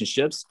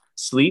relationships,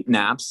 sleep,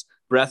 naps,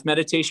 breath,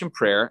 meditation,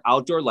 prayer,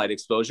 outdoor light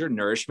exposure,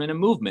 nourishment, and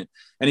movement.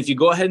 And if you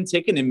go ahead and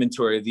take an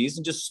inventory of these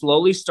and just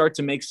slowly start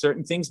to make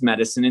certain things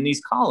medicine in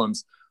these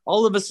columns,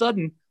 all of a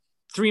sudden,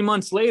 3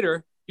 months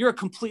later, you're a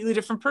completely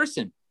different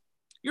person.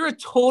 You're a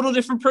total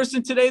different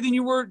person today than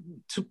you were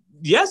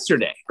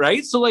yesterday,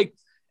 right? So like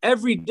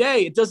every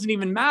day, it doesn't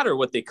even matter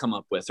what they come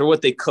up with or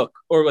what they cook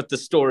or what the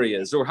story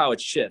is or how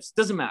it shifts.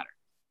 Doesn't matter.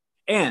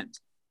 And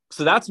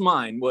so that's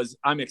mine. Was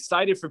I'm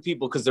excited for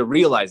people because they're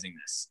realizing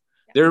this.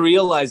 They're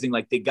realizing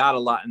like they got a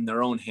lot in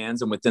their own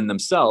hands and within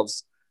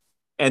themselves.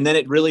 And then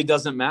it really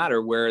doesn't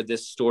matter where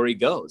this story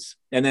goes.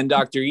 And then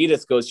Dr.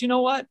 Edith goes, you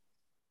know what?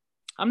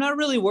 I'm not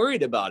really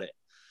worried about it,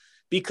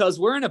 because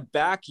we're in a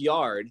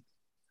backyard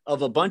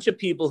of a bunch of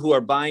people who are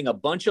buying a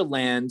bunch of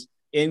land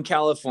in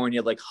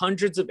California, like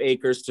hundreds of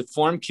acres, to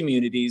form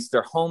communities.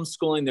 They're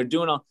homeschooling. They're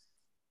doing all.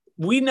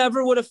 We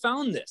never would have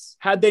found this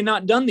had they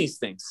not done these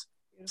things.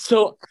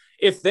 So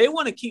if they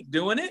want to keep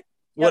doing it,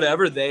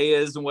 whatever they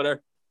is and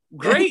whatever,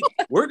 great.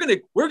 We're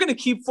gonna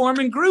keep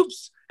forming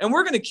groups and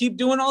we're gonna keep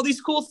doing all these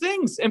cool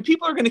things, and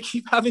people are gonna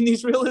keep having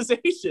these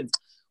realizations.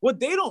 What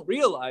they don't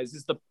realize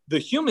is the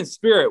human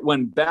spirit,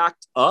 when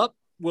backed up,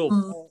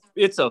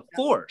 it's a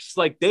force.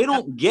 Like they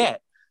don't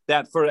get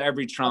that for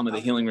every trauma, the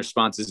healing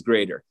response is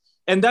greater.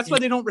 And that's why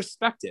they don't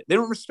respect it. They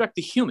don't respect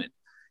the human.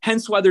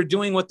 Hence why they're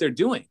doing what they're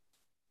doing.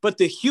 But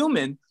the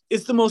human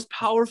is the most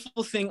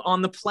powerful thing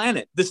on the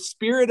planet. The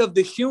spirit of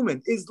the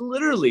human is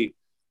literally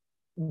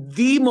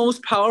the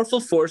most powerful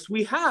force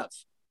we have.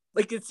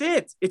 Like it's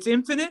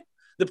infinite.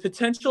 The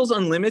potential is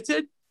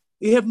unlimited.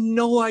 You have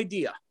no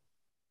idea.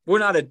 We're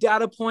not a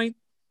data point.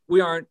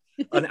 We aren't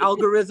an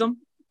algorithm.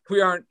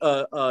 We aren't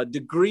a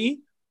degree.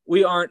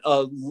 We aren't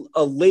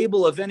a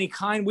label of any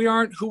kind. We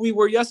aren't who we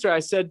were yesterday. I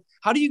said,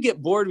 how do you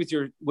get bored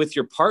with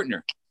your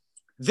partner?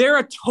 They're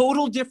a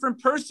total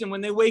different person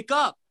when they wake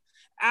up.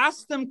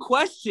 Ask them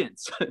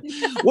questions.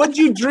 What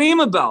do you dream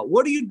about?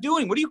 What are you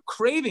doing? What are you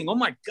craving? Oh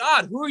my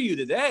God, who are you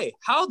today?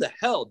 How the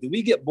hell do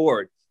we get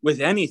bored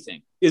with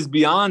anything is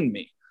beyond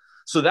me.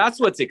 So that's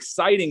what's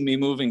exciting me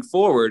moving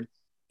forward,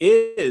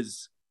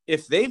 is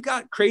if they've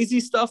got crazy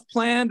stuff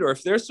planned, or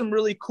if there's some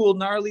really cool,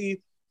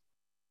 gnarly,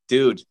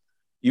 dude,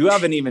 you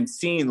haven't even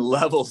seen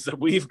levels that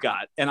we've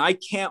got. And I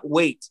can't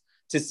wait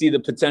to see the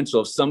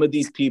potential of some of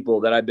these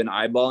people that I've been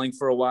eyeballing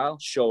for a while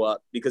show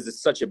up, because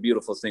it's such a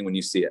beautiful thing when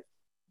you see it.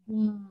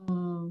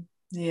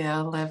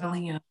 Yeah,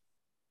 leveling up.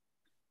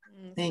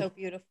 So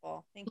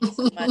beautiful. Thank you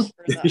so much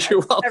for You're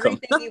welcome.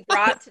 everything you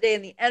brought today,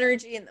 and the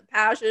energy and the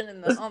passion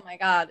and the, oh my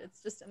God,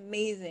 it's just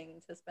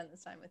amazing to spend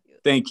this time with you.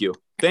 Thank you.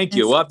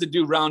 We'll have to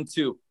do round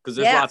 2 because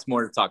there's lots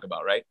more to talk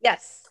about, right?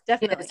 Yes,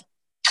 definitely.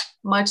 Yes.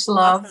 Much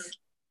love. Awesome.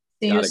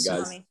 See Got you it,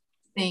 soon. guys.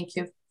 Thank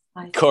you.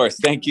 Bye. Of course.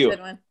 Thank you. Good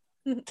one.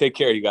 Take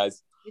care, you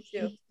guys.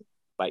 You too.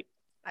 Bye.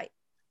 Bye.